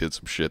today when they did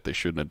some shit they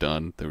shouldn't have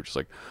done? They were just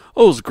like,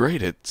 oh, it was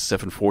great at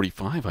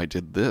 7:45. I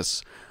did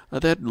this.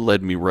 That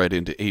led me right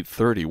into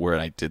 8:30 where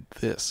I did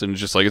this, and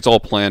it's just like it's all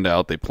planned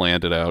out. They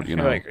planned it out,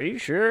 Like, are you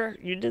sure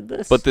you did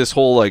this? But this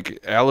whole like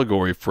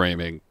allegory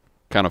framing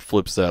kind of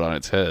flips that on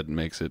its head and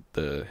makes it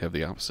have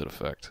the opposite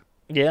effect.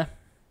 Yeah,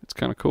 it's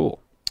kind of cool.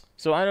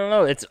 So I don't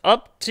know. It's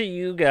up to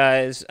you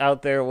guys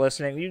out there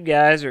listening. You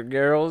guys or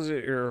girls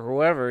or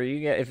whoever.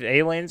 If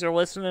aliens are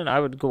listening, I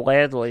would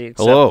gladly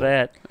accept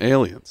that.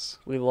 Aliens.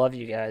 We love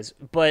you guys.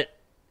 But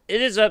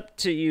it is up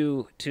to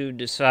you to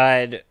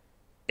decide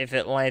if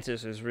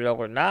Atlantis is real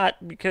or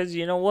not, because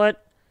you know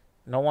what?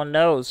 No one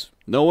knows.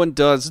 No one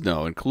does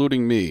know,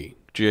 including me,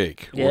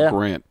 Jake, or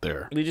Grant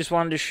there. We just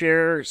wanted to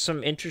share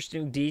some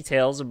interesting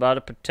details about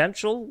a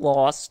potential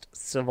lost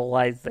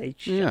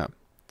civilization. Yeah,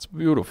 it's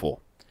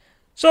beautiful.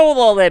 So with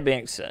all that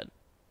being said,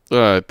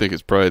 I think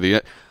it's probably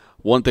the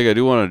one thing I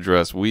do want to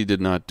address. We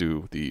did not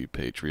do the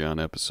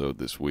Patreon episode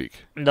this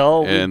week.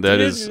 No, and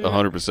that is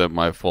 100%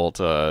 my fault.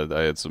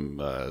 I had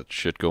some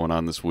shit going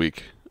on this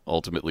week.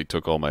 Ultimately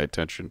took all my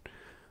attention.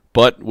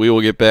 But we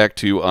will get back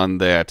to you on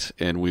that,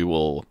 and we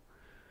will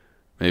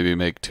maybe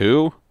make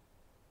 2.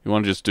 You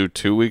want to just do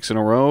 2 weeks in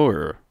a row,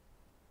 or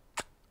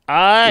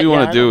what do you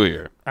want to do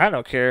here? I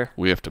don't care.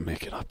 We have to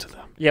make it up to them.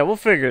 Yeah, we'll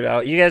figure it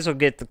out. You guys will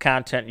get the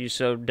content you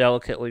so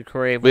delicately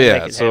crave. We'll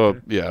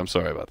happen. I'm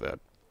sorry about that.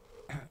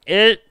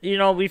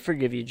 We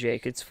forgive you,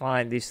 Jake. It's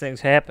fine. These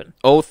things happen.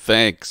 Oh,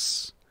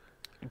 thanks.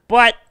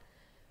 But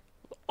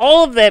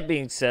all of that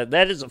being said,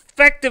 that is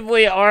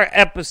effectively our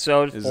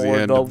episode for the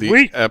end of the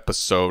week.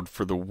 Episode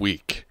for the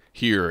week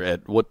here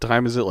at what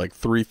time is it? Like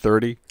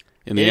 3:30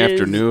 in the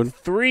afternoon.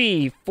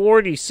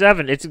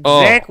 3:47. It's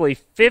exactly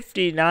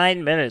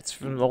 59 minutes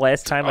from the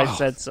last time I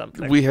said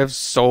something. We have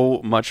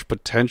so much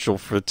potential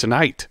for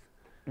tonight.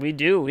 We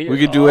do. We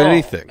could do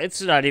anything.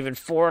 It's not even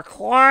 4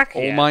 o'clock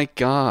yet. Oh my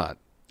god.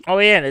 Oh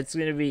yeah, and it's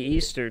gonna be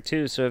Easter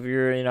too. So if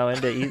you're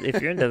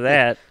if you're into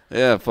that,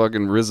 yeah,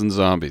 fucking risen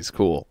zombies,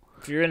 cool.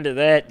 If you're into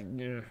that,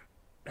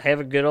 have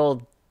a good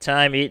old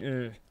time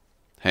eating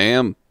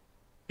ham.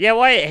 Yeah,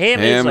 ham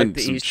is like and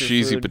the some Easter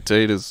cheesy food.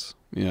 potatoes.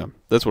 Yeah,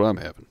 that's what I'm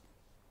having.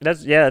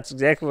 That's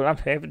exactly what I'm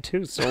having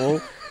too.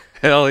 So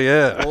Hell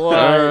yeah! we'll,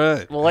 All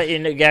right. we'll let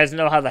you guys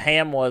know how the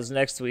ham was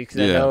next week. 'Cause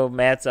I Yeah. know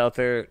Matt's out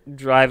there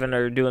driving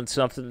or doing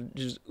something,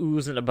 just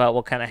oozing about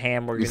what kind of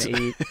ham we're gonna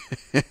eat.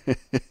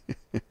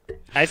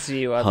 I see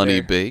you out Honey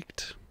there.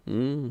 baked.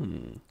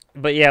 Mm.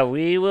 But yeah,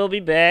 we will be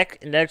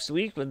back next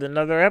week with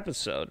another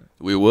episode.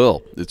 We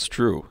will. It's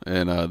true.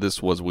 And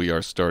this was We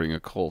Are Starting a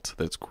Cult.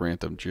 That's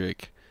Grant. I'm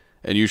Jake.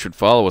 And you should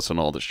follow us on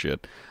all this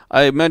shit.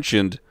 I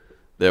mentioned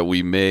that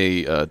we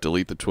may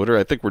delete the Twitter.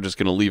 I think we're just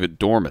going to leave it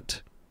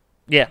dormant.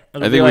 Yeah,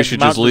 I think we should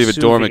just leave it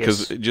dormant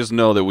because just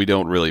know that we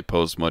don't really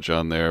post much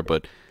on there.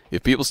 But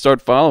if people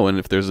start following,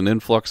 if there's an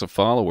influx of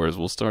followers,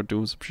 we'll start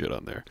doing some shit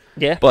on there.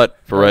 Yeah. But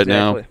for right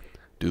now, exactly.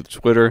 do the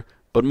Twitter,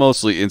 but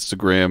mostly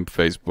Instagram,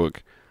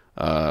 Facebook.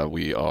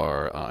 We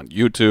are on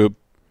YouTube.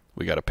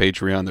 We got a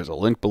Patreon. There's a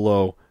link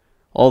below.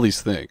 All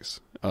these things.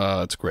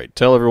 It's great.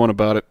 Tell everyone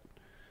about it.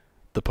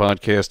 The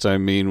podcast, I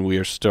mean, we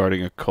are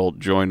starting a cult.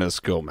 Join us.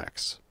 Go,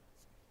 Max.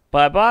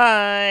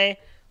 Bye-bye.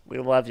 We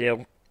love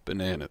you.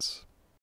 Bananas.